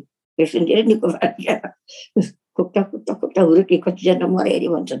छैन पनि पेसेन्ट धेरै निको भएर खोक्टा खोक्टा खोक्टा हुर्के कतिजना मरे अरे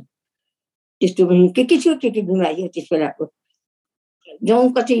भन्छन्। त्यस्तो पनि के थियो के बिमारी हो त्यस बेलाको।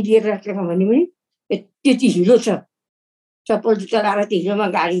 जाउँ कतै लिएर राखेको भने पनि त्यति हिलो छ, चप्पल जुत्ता लगाएर त्यो हिलोमा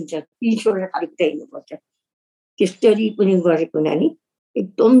गाडिन्छ, ती छोडेर खालि खुट्टा हिँड्नुपर्छ। त्यस्तरी पनि गरेको नानी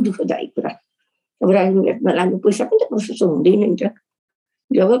एकदम दुःखदायी कुरा। अब राजनीतिमा लाग्नु पैसा पनि त प्रोसेस हुँदैन नि त।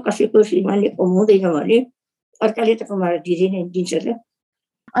 जब कसैको श्रीमानले कमाउँदैन भने अर्काले त कमाएर दिँदैन, दिन्छ त।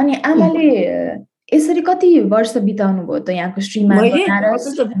 अनि आमाले यसरी कति वर्ष बिताउनु भयो त यहाँको श्रीमान बनारस?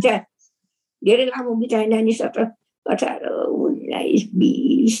 धेरै लामो बिताए नानी, 17, 18, 19,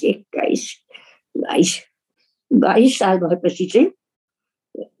 20, 21, 22 साल भएपछि चाहिँ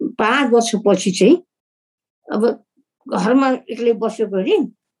 5 वर्षपछि चाहिँ अब घरमा एक्लै बसेको अरे।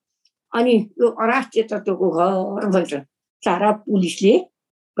 अनि यो अराष्ट्रिय तत्त्वको घर भन्छ, सारा पुलिसले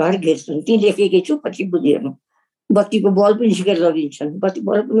घर घेर्छन्। ती लेखेकै छु, पछि बुझेर्नु। बत्तीको बल्ब पनि झिकेर लगिदिन्छन्, बत्ती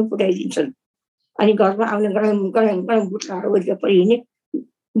बल्ब पनि फुटाइदिन्छन्। अनि घरमा आउने गरम गरम गरम बुट्टाहरू वरिपरि हिँड्ने,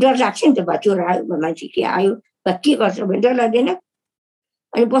 डर लाग्छ नि त। चोर आयो, मान्छे के आयो, के गर्छ भने डर लाग्दैन।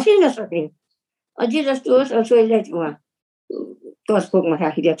 अनि बसै नसक्ने। अझै जस्तो होस् छोरीलाई उहाँ टर्चपोकमा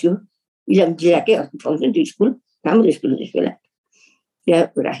राखिदिएको थियो, इलाम जिल्लाकै अर्को ठाउँ थियो त्यो स्कुल, राम्रो स्कुल त्यस बेला, त्यहाँ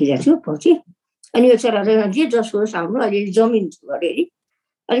राखिदिएको थियो पछि। अनि यो छोरालाई जे जसो होस् हाम्रो अलिअलि जमिन अरे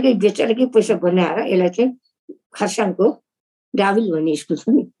अलिकति बेचेर के पैसा बनाएर यसलाई चाहिँ खरसाङको डाबिल भन्ने स्कुल छ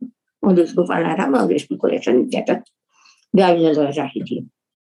नि, अङ्ग्रेज गोपाल राम्रो अङ्ग्रेज स्कुल खोलेको छ नि, त्यहाँ त डाबिलमा लगेर राखिदियो।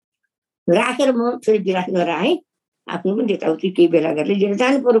 राखेर म फेरि विराटनगर आएँ। आफ्नो पनि यताउति केही बेला गरेर लिएर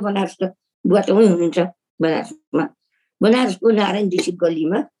जानु पर्यो बनारस त। बुवा त उहीँ हुनुहुन्छ बनारसमा। बनारसको नारायण दीक्षित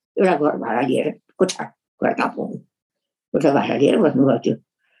गल्लीमा एउटा घर भाडा लिएर, कोठा भाडा लिएर बस्नुभएको थियो।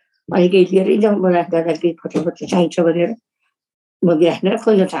 अनि केही लिएरै जाउँ बनारस जाँदा केही खर्च चाहिन्छ भनेर म विराटनगर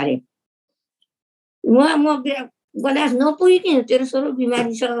खोज्न थालेँ। उहाँ म बनारस नपुगिकन तेरो छोरो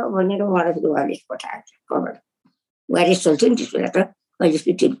बिमारी छ भनेर उहाँलाई वायरलेस पठाएको छ खबर। वायरलेस चल्थ्यो नि त्यस बेला त, अहिले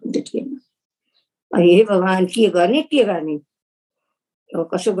जस्तो टेलिफोन त थिएन। अनि हे भगवान् के गर्ने अब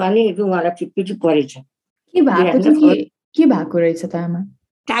कसो गर्ने, उहाँलाई फिटपिटी परेछ। के भएको रहेछ त आमा?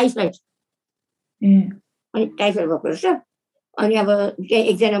 टाइफाइड। अनि टाइफाइड भएको रहेछ। अनि अब त्यहाँ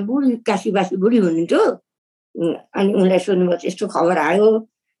एकजना बुढी काशीवासी बुढी हुनुहुन्थ्यो। अनि उनलाई सोध्नुभयो, यस्तो खबर आयो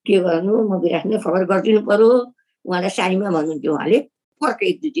के गर्नु, म विराटले खबर गरिदिनु पर्यो। उहाँलाई सानीमा भन्नुहुन्थ्यो। उहाँले फर्क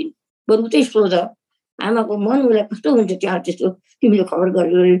 1-2 दिन बरु उतै सोध, आमाको मन उसलाई कस्तो हुन्छ त्यहाँ त्यस्तो तिमीले खबर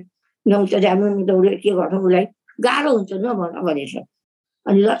गर्यो न, उता जानु न दौडेर के गर्नु, उसलाई गाह्रो हुन्छ नभन भनेछ।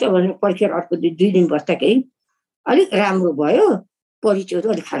 अनि ल त भने पर्खेर अर्को 2 दिन बस्दाखेरि अलिक राम्रो भयो, परिचयहरू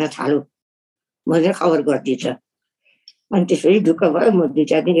अलिक खान थाल्यो भनेर खबर गरिदिएछ। अनि त्यसरी ढुक्क भयो। म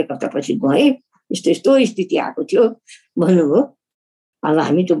 2-4 दिन 1 हप्तापछि गएँ, यस्तो यस्तो स्थिति आएको थियो भन्नुभयो। अब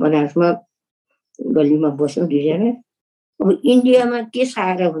हामी त बनारसमा गल्लीमा बस्यौँ 2 जना। अब इन्डियामा के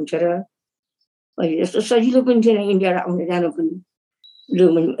सहायता हुन्छ र, अहिले जस्तो सजिलो पनि थिएन इन्डियाबाट आउनु जानु पनि।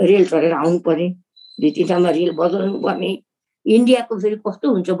 रेल चढेर आउनु पर्ने, 2-3 ठाउँमा रेल बदल्नु पर्ने। इन्डियाको फेरि कस्तो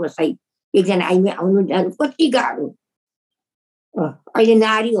हुन्छ बसाइ, एकजना आउनु जानु कति गाह्रो। अहिले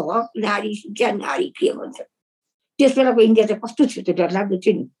नारी हक, नारी शिक्षा, नारी के भन्छ, त्यस बेलाको इन्डिया चाहिँ कस्तो थियो त, डरलाग्दो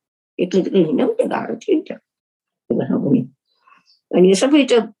थियो नि। एक्लै हिँड्न पनि गाह्रो थियो नि त। अनि यो सबै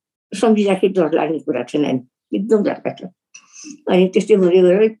त सम्झिँदाखेरि डर लाग्ने कुरा छ नानी, एकदम डर लाग्छ। अनि त्यस्तै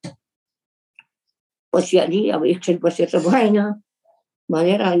गऱ्यो पछि अलि अब एकछिन बसेर त भएन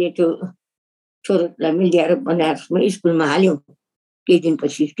भनेर अनि त्यो छोरोलाई पनि ल्याएर बनारसमा स्कुलमा हाल्यौँ। केही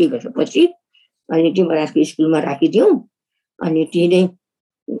दिनपछि, केही वर्षपछि अनि त्यो बनारसको स्कुलमा राखिदियौँ। अनि ती नै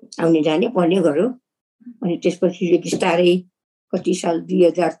आउने जाने पढ्ने गऱ्यो। अनि त्यसपछि बिस्तारै कति साल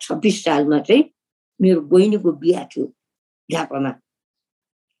 2026 सालमा चाहिँ मेरो बहिनीको बिहा थियो झापामा।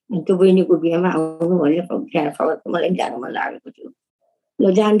 अनि त्यो बहिनीको बिहामा आउनु भनेर खबर मलाई जानु मन लागेको थियो। ल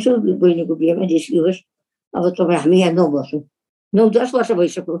जान्छु बहिनीको बिहामा, जेसुकै होस्। अब तपाईँ हामी यहाँ नबस्नु, 9-10 वर्ष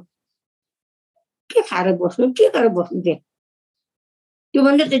भइसक्यो। के खाएर बस्नु, के गरेर बस्नु त्यहाँ?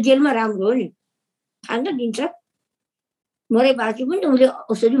 त्योभन्दा त जेलमा राम्रो हो नि, खान त दिन्छ। मरे बाँचे पनि उसले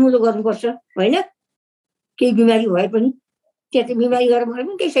औषधि मुलो गर्नुपर्छ होइन, केही बिमारी भए पनि। त्यहाँ त बिमारी गरेर मरे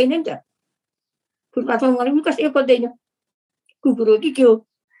पनि केही छैन नि त। फुटपाथमा मरे पनि कसैले खोज्दैन, कुकुर हो कि के हो।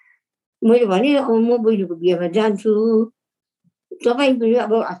 मैले भने म बहिनीको बिहामा जान्छु, तपाईँ पनि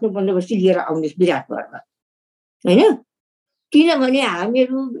अब आफ्नो बन्दोबस्ती लिएर आउनुहोस् विराटनगरमा होइन। किनभने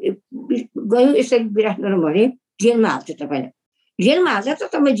हामीहरू गयौँ यसरी विराटनगर भने जेलमा हाल्छ तपाईँलाई। जेलमा हाल्छ त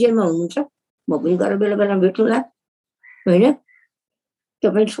तपाईँ जेलमा हुनुहुन्छ, म पनि गएर बेला बेलामा भेट्नुला होइन।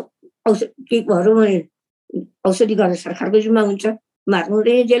 तपाईँ केही भएर भने औषधि गर्न सरकारको जिम्मा हुन्छ, मार्नु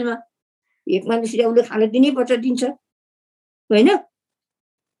हुँदैन जेलमा। एक मानिसले उसले खाना दिनैपर्छ, दिन्छ होइन।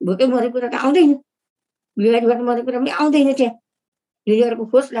 भोकै मरेको कुरा त आउँदैन, बिमारी भएर मरेको कुरा पनि आउँदैन त्यहाँ। यिनीहरूको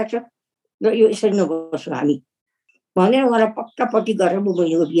खोज लाग्छ र यो यसरी नबस्छौँ हामी भनेर उहाँलाई पक्कापट्टि गरेर म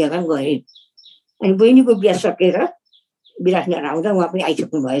बहिनीको बिहामा गएँ। अनि बहिनीको बिहा सकेर विराटनगर आउँदा उहाँ पनि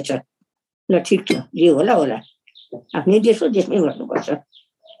आइसक्नु भएछ। ल ठिक छ, जे होला होला, आफ्नै देश हो, देशमै गर्नुपर्छ,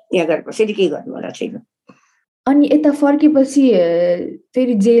 यहाँ गएर कसैले केही गर्नु होला छैन। अनि यता फर्केपछि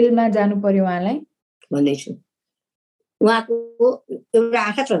फेरि जेलमा जानु पर्यो उहाँलाई भन्दैछु। उहाँको एउटा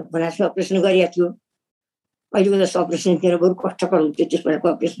आँखा छ बनारसमा अपरेसन गरिएको थियो। अहिलेको जस्तो अपरेसन थिएन, बरु कष्टकर हुन्थ्यो त्यस बेलाको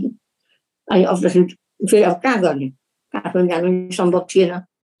अपरेसन। अनि अपरेसन फेरि अब कहाँ गर्ने, काठमाडौँ जानु सम्भव थिएन।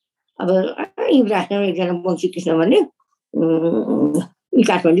 अब विराटनगर एकजना वंशी कृष्ण भन्ने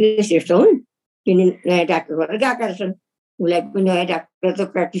काठमाडौँ श्रेष्ठ हुन्, तिनी नयाँ डाक्टर भएर गएका रहेछन्। उसलाई पनि नयाँ डाक्टर त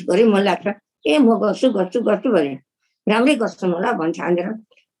प्र्याक्टिस गरेँ मन लाग्छ, म गर्छु गर्छु गर्छु भने राम्रै गर्छन् होला भन्छ भनेर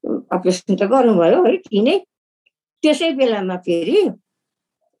अपरेसन त गर्नुभयो है तिनै। त्यसै बेलामा फेरि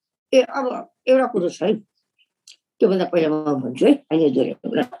अब एउटा कुरो छ है, त्योभन्दा पहिला म भन्छु है, अहिले जोडेर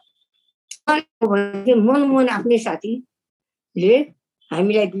मन आफ्नै साथीले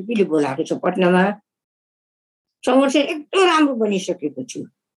हामीलाई बिपीले बोलाएको छ पटनामा। समस्या एकदम राम्रो बनिसकेको थियो,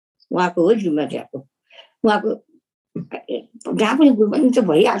 उहाँको हो जिम्मा त्यहाँको। उहाँको जहाँ पनि गुरु त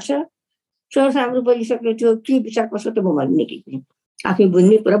भइहाल्छ, सोच राम्रो बनिसकेको थियो। के विचार कसो त म भन्ने कि आफै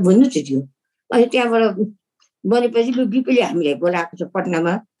बुझ्ने कुरा बुझ्नु चाहिँ थियो। अनि त्यहाँबाट बनेपछि बिपीले हामीलाई बोलाएको छ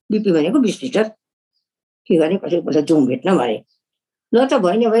पटनामा। बिपी भनेको विश्लेषक, के गर्ने कसैपल्ट जाउँ भेट्न भने। ल त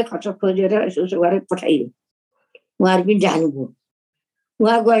भएन भए खर्च खोजेर यसो उसो गरेर पठाइयो। उहाँहरू पनि जानुभयो।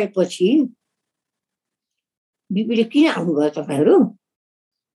 उहाँ गएपछि बिपीले किन आउनुभयो तपाईँहरू,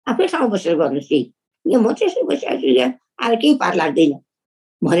 आफ्नै ठाउँ बसेर गर्नुहोस् कि, यहाँ म त्यसै बसिरहेको छु, यहाँ आएर केही पार लाग्दैन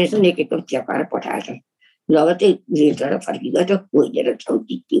भनेर चाहिँ एक कप चिया पाएर पठाएछ। लगतै रेलबाट फर्किगयो त खोजेर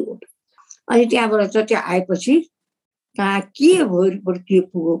चौकी के हो। अनि त्यहाँबाट चाहिँ त्यहाँ आएपछि कहाँ के भयो रिपोर्ट, के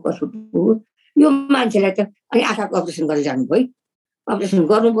पुग्यो कसो पुग्यो यो मान्छेलाई त। अनि आँखाको अपरेसन गरेर जानुभयो। अपरेसन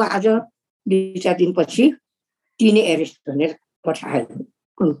गर्नुभयो। आज 2-4 दिनपछि तिनै एरेस्ट भनेर पठायो,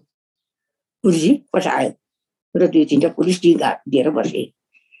 पुलिसले पठायो र 2-3टा पुलिस दिएर बसे।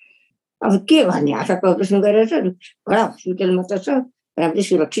 अब के भन्ने, आँखाको अपरेसन गरेर छ, बडा हस्पिटलमा त छ, राम्रै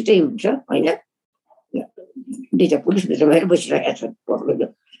सुरक्षितै हुन्छ होइन। 2टा पुलिस भित्र भएर बसिरहेका छन्,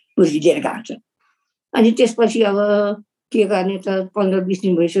 पुलिस लिएर गएको छ। अनि त्यसपछि अब के गर्ने त, 15-20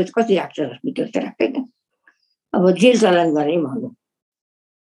 दिन भइसक्यो, कति राख्छ हस्पिटल त राख्दैन। अब जेल चलान गर्ने भन्नु।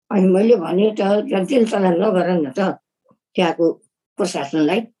 अनि मैले भने त जेल चलान नगर न त त्यहाँको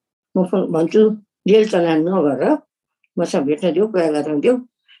प्रशासनलाई। म भन्छु जेल चलान नगर, मसँग भेट्न देऊ, कुरा गर्न देऊ।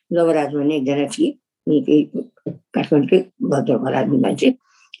 जबराज भन्ने एकजना थिए, निकै काठमाडौँकै भद्रभर आदमी मान्छे,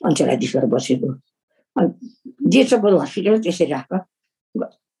 अञ्चलाधीशबाट बसेको। अनि जे छ बरु हस्पिटल त्यसै राख,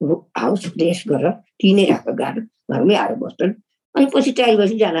 हाउस रेस्ट गर, तिनै राख, गाह्रो घरमै आएर बस्छन्। अनि पछि टाइम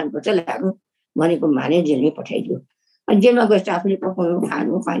बसी जानुपर्छ, लाग्नु भनेको माने जेलमै पठाइदियो। अनि जेलमा गएपछि आफूले पकाउनु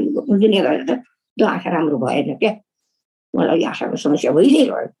खानु पानी बोक्नु दुनियाँ गरेर त त्यो आँखा राम्रो भएन क्या। मलाई आँखाको समस्या भइ नै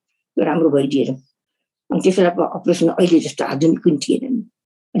रह्यो, त्यो राम्रो भइदिएन। अनि त्यस बेला अपरेसन अहिले जस्तो आधुनिक पनि थिएन नि,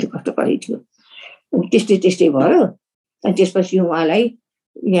 अहिले कष्टकरै थियो। अनि त्यस्तै भयो। अनि त्यसपछि उहाँलाई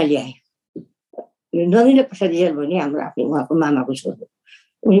यहाँ ल्याए। नरेन्द्र प्रसाद रिजाल भन्ने हाम्रो आफ्नो उहाँको मामाको छोरो,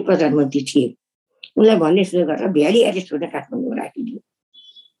 उनी प्रधानमन्त्री थिए। उनलाई भन्ने सुरु गरेर भ्याली एरेस्ट गरेर काठमाडौँमा राखिदियो।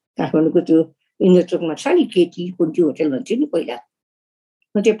 काठमाडौँको त्यो इन्द्रचोकमा छ नि केटी कुन्ती होटल भन्थ्यो नि पहिला,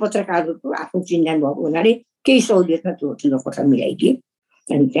 त्यो पत्रकारहरूको आफ्नो चिन्जान भएको हुनाले केही सहुलियतमा त्यो होटलमा कोठा मिलाइदिए।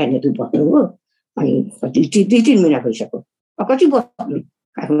 अनि त्यहाँनिर बस्नुभयो। अनि 2-3 महिना भइसक्यो। कति बस्नु,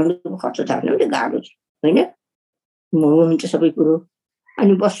 काठमाडौँको खर्च थाल्नु पनि गाह्रो छ होइन, महँगो हुन्छ सबै कुरो।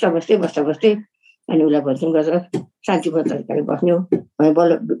 अनि बस्दा बस्दै अनि उसलाई भन्छौँ गरेर शान्तिपूर्ण तरिकाले बस्ने हो। अनि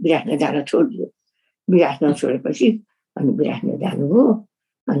बल्ल विराटनगर जान छोडिदियो। विराटनगर छोडेपछि अनि विराटनगर जानुभयो।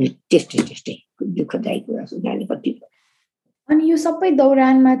 अनि त्यस्तै दुःखदायी कुरा जाने कति। अनि यो सबै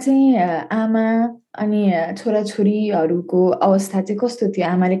दौरानमा चाहिँ आमा अनि छोराछोरीहरूको अवस्था चाहिँ कस्तो थियो,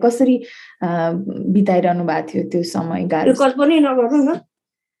 आमाले कसरी बिताइरहनु भएको थियो त्यो समय गाह्रो? कल्पनै नगर्नु न,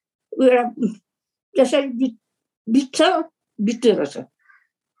 एउटा त्यसरी बित्दो रहेछ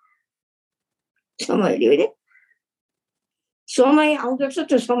समयले होइन। समय आउँदछ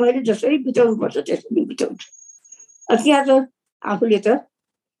त्यो समयले जसरी बिताउनु पर्छ त्यसरी बिताउँछ। त्यहाँ त आफूले त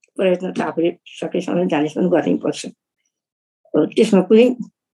प्रयत्न त आफूले सकेसम्म जानेसम्म गर्नै पर्छ। त्यसमा कुनै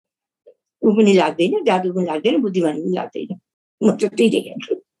ऊ पनि लाग्दैन, जादु पनि लाग्दैन, बुद्धिमान पनि लाग्दैन। म त त्यही देखेको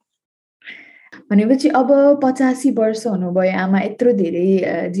छु। भनेपछि अब 85 वर्ष हुनुभयो, आमा यत्रो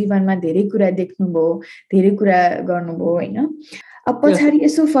धेरै जीवनमा धेरै कुरा देख्नुभयो, धेरै कुरा गर्नुभयो होइन। अब पछाडि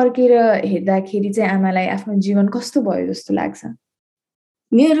यसो फर्केर हेर्दाखेरि चाहिँ आमालाई आफ्नो जीवन कस्तो भयो जस्तो लाग्छ?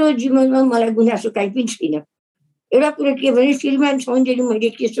 मेरो जीवनमा मलाई गुनासो काहीँ पनि छैन। एउटा कुरो के भने श्रीमान छौन्जेली मैले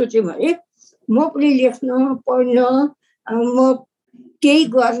के सोचेँ भने म पनि लेख्न पढ्न म केही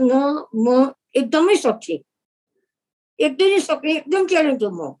गर्न म एकदमै सक्थेँ, एकदमै सक्ने, एकदम ट्यालेन्ट हो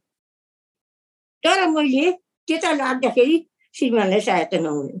म। तर मैले त्यता लाग्दाखेरि श्रीमानलाई सहायता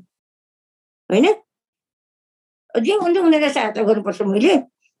नहुने, होइन? जे हुन्छ उनीहरूलाई सहायता गर्नुपर्छ, मैले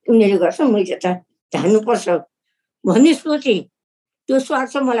उनीहरूले गर्छ, मैले त्यता धान्नुपर्छ भन्ने सोचेँ। त्यो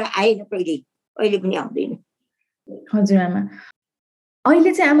स्वार्थ मलाई आएन कहिले, अहिले पनि आउँदैन। हजुर आमा,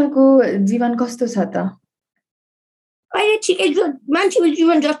 अहिले चाहिँ आमाको जीवन कस्तो छ त? अहिले ठिकै छ। मान्छेको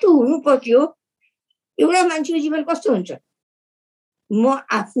जीवन जस्तो हुनु पर्थ्यो एउटा मान्छेको जीवन कस्तो हुन्छ? म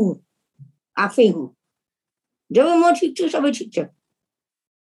आफै हुँ। जब म ठिक छु सबै ठिक छ।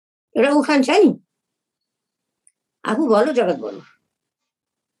 एउटा उखान छ नि, आफू भलो जगत भलो।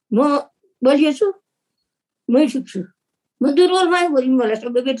 म बलियो छु, मै ठिक छु। म दुर्बल भएँ भोलि मलाई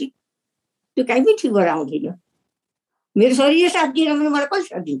सबैको ठिक, त्यो काहीँ पनि ठिक भएर आउँदैन। मेरो शरीर साथ दिएन भने मलाई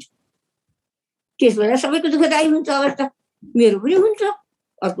कसले साथ दिन्छ? त्यस बेला सबैको दुःखदायी हुन्छ अवस्था, मेरो पनि हुन्छ,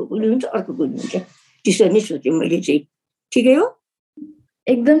 अर्को पनि हुन्छ, अर्को पनि हुन्छ। त्यसरी नै सोचेँ मैले चाहिँ। ठिकै हो?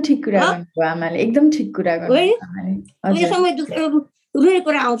 एकदम ठिक कुरा गर्नुभयो आमाले, एकदम ठिक कुरा गर्नुभयो आमाले। यो समय रुने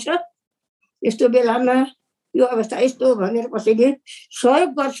कुरा आउँछ, यस्तो बेलामा यो अवस्था यस्तो भनेर कसैले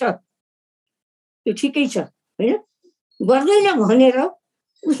सहयोग गर्छ, त्यो ठिकै छ, होइन? गर्दैन भनेर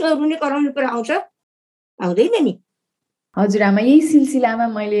उसमा रुने कराउने कुरा आउँछ, आउँदैन नि। हजुर आमा, यही सिलसिलामा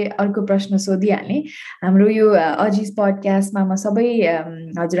मैले अर्को प्रश्न सोधिहालेँ। हाम्रो यो अजिज पडकास्टमा म सबै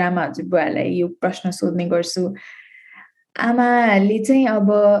हजुरआमा हजुरबुवाहरूलाई यो प्रश्न सोध्ने गर्छु। आमाले चाहिँ अब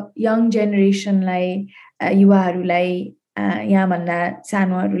यङ जेनेरेसनलाई, युवाहरूलाई, यहाँभन्दा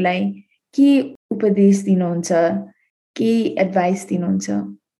सानोहरूलाई के उपदेश दिनुहुन्छ, के एडभाइस दिनुहुन्छ?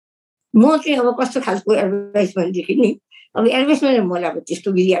 म चाहिँ अब कस्तो खालको एडभाइस भनेदेखि नि, अब एडभाइसमा मलाई अब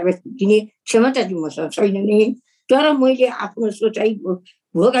त्यस्तो विधि एडभाइस दिने क्षमता चाहिँ मसँग छैन नि। तर मैले आफ्नो सोचाइ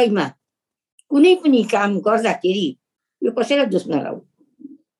भोगाइमा कुनै पनि काम गर्दाखेरि यो कसैलाई दोष नलाऊ।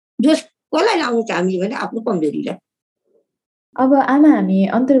 दोष कसलाई लाउनु छ हामीले भने आफ्नो कमजोरीलाई। अब आमा, हामी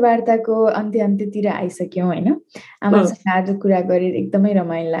अन्तर्वार्ताको अन्त्यतिर आइसक्यौँ, होइन? आमासँग आज कुरा गरेर एकदमै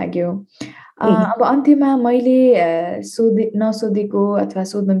रमाइलो लाग्यो। अब अन्त्यमा मैले नसोधेको अथवा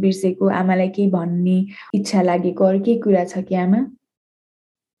सोध्न बिर्सेको, आमालाई केही भन्ने इच्छा लागेको अरू केही कुरा छ कि आमा?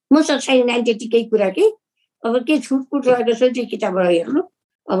 मसँग छैन नानी त्यति केही कुरा कि अब के छुटपुट रहेको छ त्यो किताबबाट हेर्नु।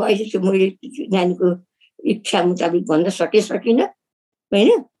 अब अहिले चाहिँ मैले नानीको इच्छा मुताबिक भन्न सकिनँ,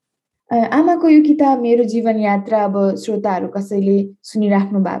 होइन? आमाको यो किताब मेरो जीवन यात्रा अब श्रोताहरू कसैले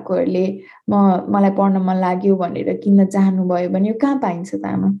सुनिराख्नु भएकोहरूले मलाई पढ्न मन लाग्यो भनेर किन्न चाहनुभयो भने यो कहाँ पाइन्छ त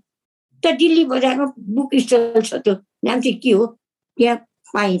आमा? त दिल्ली बजारमा बुक स्टल छ, त्यो नाम चाहिँ के हो, त्यहाँ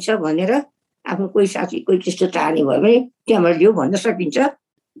पाइन्छ भनेर आफ्नो कोही साथी कोही त्यस्तो चाहने भयो भने त्यहाँबाट लियो भन्न सकिन्छ।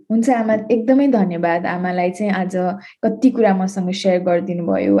 हुन्छ आमा, एकदमै धन्यवाद। आमालाई चाहिँ आज कति कुरा मसँग सेयर गरिदिनु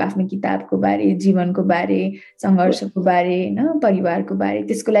भयो, आफ्नो किताबको बारे, जीवनको बारे, सङ्घर्षको बारे, होइन, परिवारको बारे।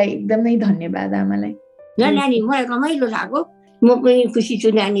 त्यसको लागि एकदमै धन्यवाद आमालाई। ल नानी, मलाई रमाइलो लाग्यो, म पनि खुसी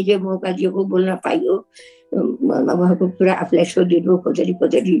छु नानीले मौका दिएको, बोल्न पाइयो, भएको कुरा आफूलाई सोधिनु खोजरी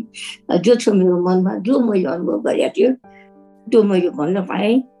जो छ मेरो मनमा, जो मैले अनुभव गरेको थियो त्यो मैले भन्न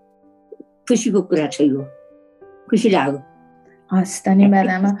पाएँ। खुसीको कुरा छ यो, खुसी लाग्यो। हस्, धन्यवाद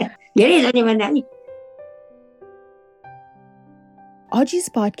आमा। धेरै धन्यवाद नानी। अजिज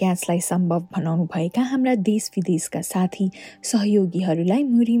पडकास्टलाई सम्भव बनाउनु भएका हाम्रा देश विदेशका साथी सहयोगीहरूलाई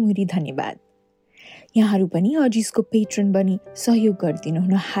मुरी धन्यवाद। यहाँहरू पनि अजिजको पेट्रन बनी सहयोग गरिदिनु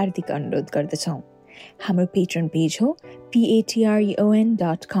हुन हार्दिक अनुरोध गर्दछौँ। हाम्रो पेट्रन पेज हो patreon.com/ajis।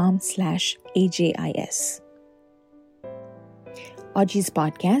 Ajiz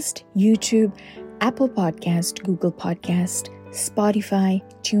podcast YouTube, Apple podcast, Google podcast, Spotify,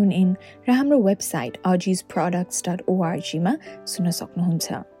 TuneIn र हाम्रो वेबसाइट ajizproducts.org मा सुन्न सक्नुहुन्छ।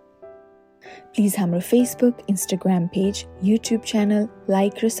 प्लिज हाम्रो Facebook, Instagram page, YouTube channel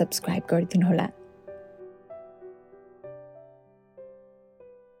like र सब्सक्राइब गरिदिनुहोला।